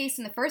up the case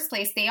in the first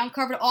place. They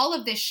uncovered all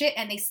of this shit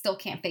and they still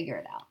can't figure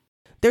it out.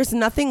 There's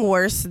nothing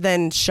worse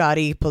than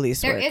shoddy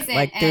police work. There isn't.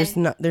 Like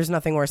there's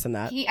nothing worse than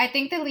that. I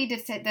think the lead,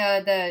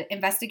 the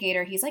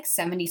investigator, he's like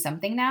 70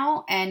 something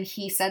now, and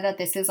he said that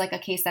this is like a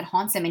case that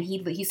haunts him, and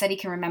he said he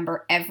can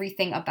remember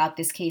everything about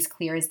this case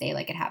clear as day,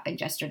 like it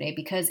happened yesterday,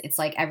 because it's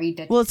like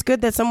Well, it's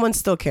good that someone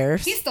still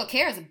cares. He still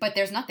cares, but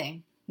there's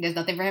nothing. There's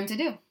nothing for him to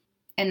do.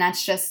 And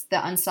that's just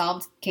the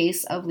unsolved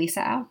case of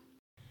Lisa Au.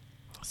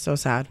 So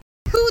sad.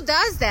 Who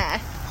does that?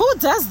 Who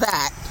does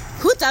that?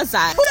 Who does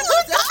that? Who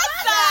does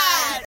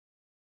that?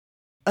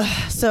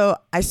 So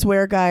I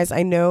swear, guys,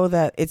 I know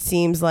that it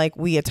seems like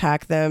we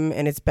attack them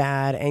and it's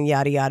bad and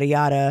yada, yada,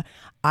 yada.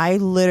 I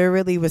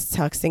literally was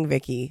texting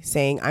Vicky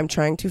saying I'm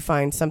trying to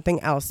find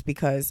something else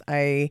because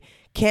I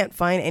can't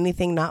find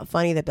anything not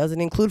funny that doesn't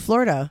include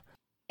Florida.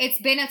 It's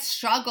been a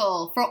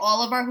struggle for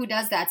all of our Who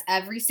Does That.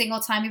 Every single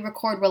time we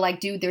record, we're like,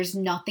 dude, there's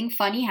nothing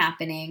funny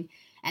happening.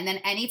 And then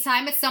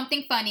anytime it's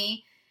something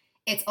funny,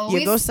 it's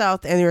always... You go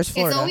south and there's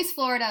Florida. It's always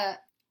Florida.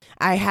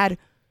 I had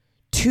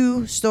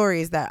 2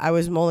 stories that I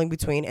was mulling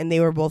between, and they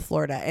were both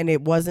Florida, and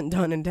it wasn't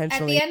done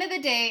intentionally. At the end of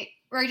the day,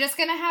 we're just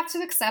going to have to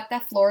accept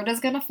that Florida's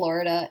going to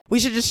Florida. We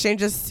should just change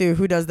this to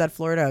Who Does That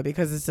Florida,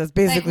 because it's just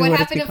basically like, what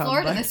happened it's become.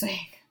 in Florida this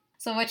week?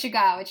 So what you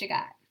got?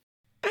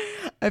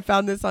 I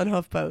found this on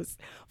HuffPost.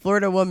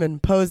 Florida woman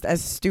posed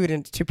as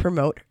student to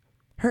promote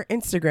her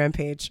Instagram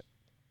page.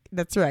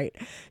 That's right.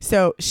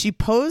 So she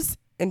posed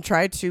and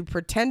tried to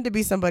pretend to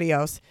be somebody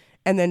else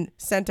and then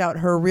sent out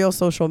her real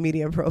social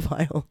media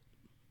profile.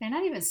 They're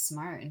not even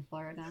smart in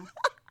Florida.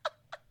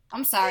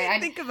 I'm sorry.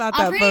 Think about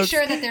that, I'm pretty folks.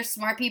 sure that there's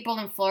smart people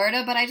in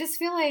Florida, but I just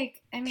feel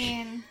like, I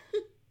mean...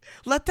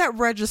 Let that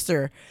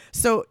register.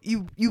 So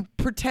you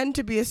pretend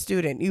to be a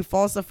student. You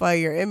falsify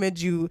your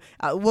image.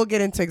 We'll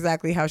get into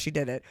exactly how she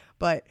did it.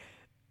 But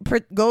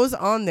goes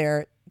on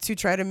there to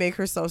try to make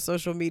herself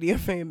social media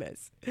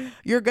famous.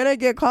 You're going to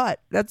get caught.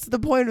 That's the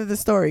point of the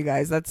story,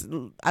 guys. I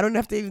don't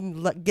have to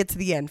even get to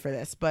the end for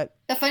this. But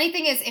the funny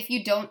thing is, if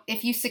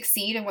you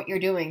succeed in what you're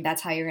doing,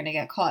 that's how you're going to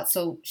get caught.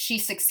 So she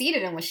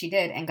succeeded in what she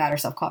did and got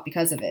herself caught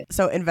because of it.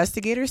 So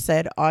investigators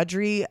said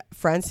Audrey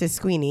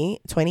Francisquini,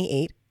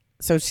 28,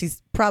 so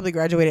she's probably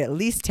graduated at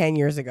least 10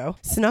 years ago,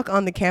 snuck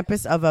on the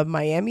campus of a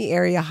Miami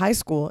area high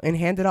school and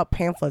handed out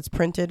pamphlets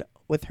printed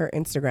with her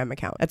Instagram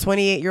account. A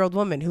 28-year-old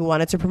woman who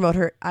wanted to promote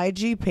her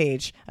IG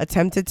page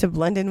attempted to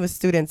blend in with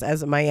students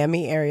as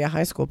Miami area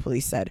high school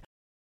police said.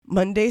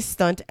 Monday's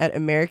stunt at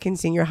American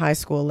Senior High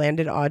School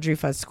landed Audrey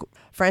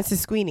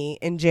Francisquini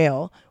in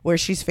jail, where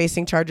she's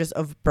facing charges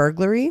of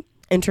burglary,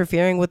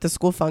 interfering with the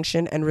school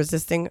function, and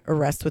resisting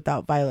arrest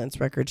without violence,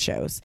 record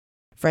shows.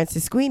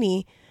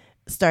 Francisquini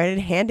started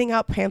handing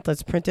out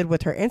pamphlets printed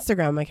with her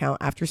Instagram account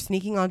after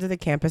sneaking onto the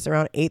campus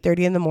around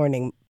 8:30 in the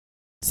morning.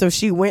 So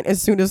she went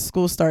as soon as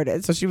school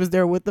started. So she was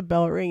there with the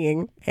bell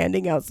ringing,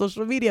 handing out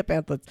social media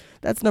pamphlets.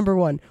 That's number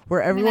one,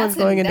 where everyone's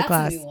going into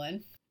class. That's a new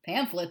one.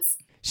 Pamphlets.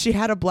 She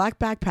had a black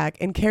backpack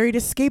and carried a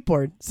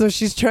skateboard. So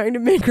she's trying to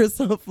make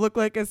herself look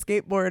like a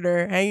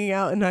skateboarder hanging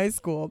out in high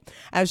school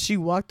as she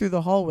walked through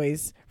the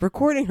hallways,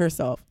 recording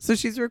herself. So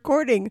she's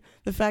recording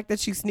the fact that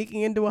she's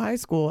sneaking into a high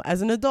school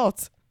as an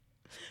adult.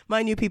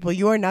 Mind you, people,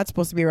 you are not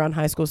supposed to be around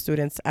high school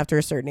students after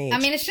a certain age. I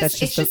mean,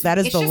 that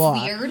is the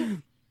law.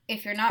 Weird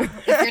if you're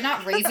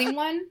not raising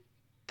one.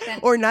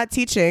 Or not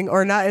teaching,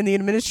 or not in the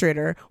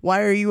administrator.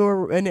 Why are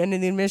you in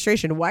the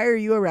administration? Why are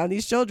you around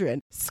these children?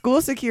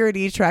 School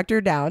security tracked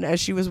her down as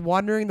she was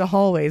wandering the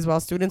hallways while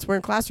students were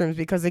in classrooms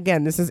because,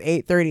 again, this is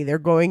 8:30. They're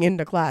going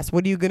into class.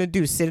 What are you going to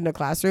do? Sit in a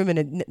classroom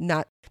and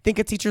not think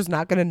a teacher's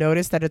not going to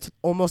notice that it's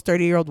almost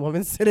 30-year-old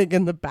woman sitting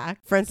in the back?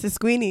 Frances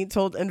Sweeney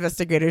told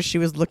investigators she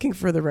was looking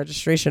for the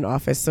registration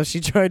office, so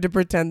she tried to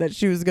pretend that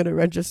she was going to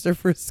register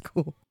for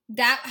school.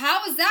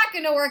 How is that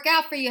going to work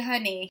out for you,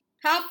 honey?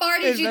 How far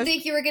did you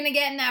think you were going to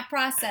get in that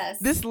process?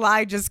 This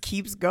lie just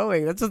keeps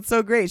going. That's what's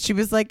so great. She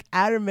was like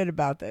adamant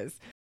about this.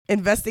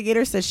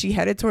 Investigator says she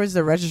headed towards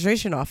the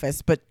registration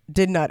office, but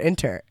did not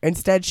enter.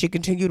 Instead, she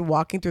continued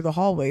walking through the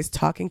hallways,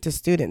 talking to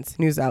students,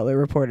 news outlet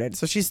reported.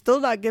 So she's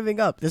still not giving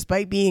up,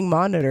 despite being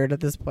monitored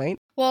at this point.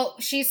 Well,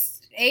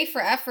 she's A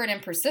for effort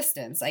and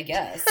persistence, I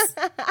guess.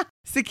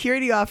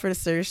 Security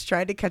officers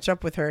tried to catch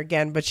up with her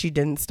again, but she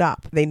didn't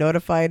stop. They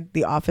notified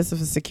the Office of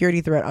a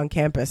Security Threat on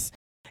campus.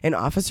 An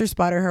officer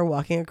spotted her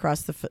walking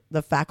across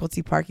the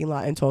faculty parking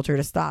lot and told her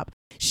to stop.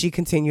 She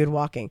continued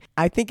walking.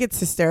 I think it's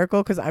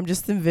hysterical because I'm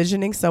just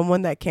envisioning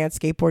someone that can't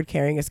skateboard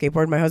carrying a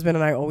skateboard. My husband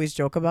and I always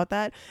joke about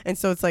that. And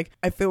so it's like,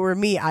 if it were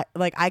me,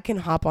 I can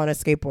hop on a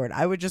skateboard.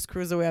 I would just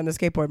cruise away on the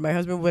skateboard. My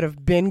husband would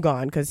have been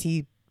gone because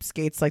he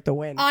skates like the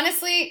wind.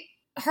 Honestly,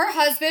 her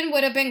husband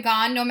would have been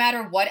gone no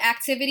matter what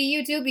activity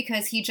you do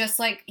because he just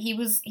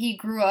he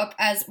grew up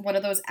as one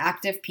of those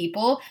active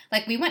people.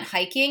 Like we went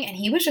hiking and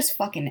he was just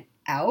fucking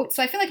out.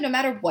 So I feel like no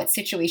matter what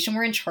situation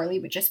we're in, Charlie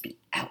would just be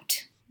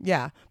out.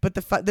 Yeah, but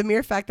the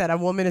mere fact that a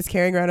woman is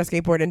carrying around a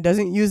skateboard and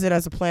doesn't use it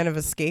as a plan of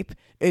escape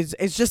is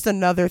just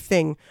another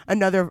thing,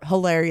 another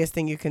hilarious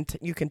thing you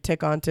can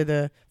tick onto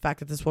the fact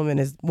that this woman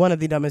is one of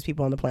the dumbest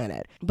people on the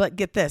planet. But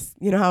get this,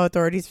 you know how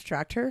authorities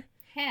tracked her?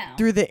 How?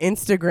 Through the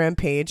Instagram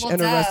page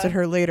and arrested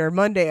her later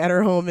Monday at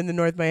her home in the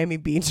North Miami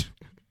Beach.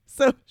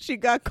 So she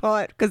got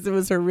caught because it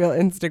was her real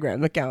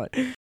Instagram account.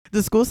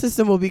 The school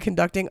system will be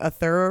conducting a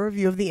thorough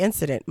review of the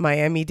incident,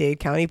 Miami-Dade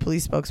County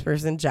Police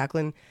spokesperson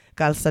Jacqueline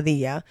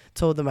Calzadilla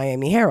told the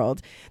Miami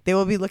Herald. They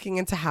will be looking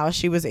into how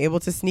she was able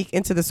to sneak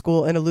into the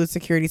school and elude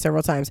security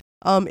several times.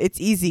 It's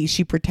easy.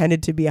 She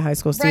pretended to be a high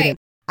school student. Right.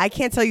 I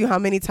can't tell you how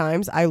many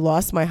times I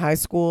lost my high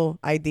school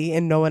ID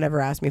and no one ever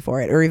asked me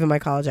for it, or even my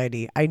college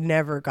ID. I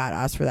never got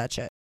asked for that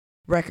shit.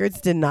 Records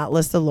did not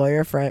list the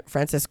lawyer,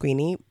 Frances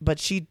Sweeney, but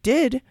she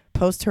did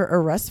post her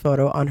arrest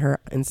photo on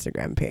her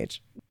Instagram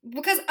page.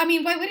 Because, I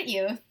mean, why wouldn't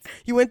you?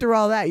 You went through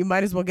all that. You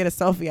might as well get a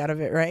selfie out of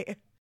it, right?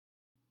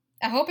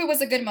 I hope it was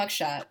a good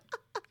mugshot.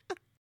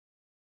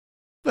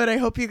 But I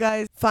hope you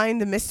guys find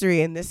the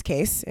mystery in this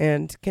case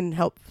and can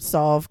help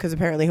solve, because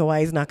apparently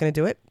Hawaii's not going to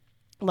do it.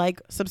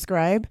 Like,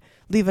 subscribe,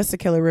 leave us a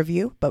killer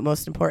review, but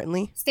most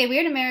importantly, stay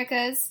weird,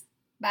 Americas.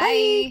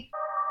 Bye.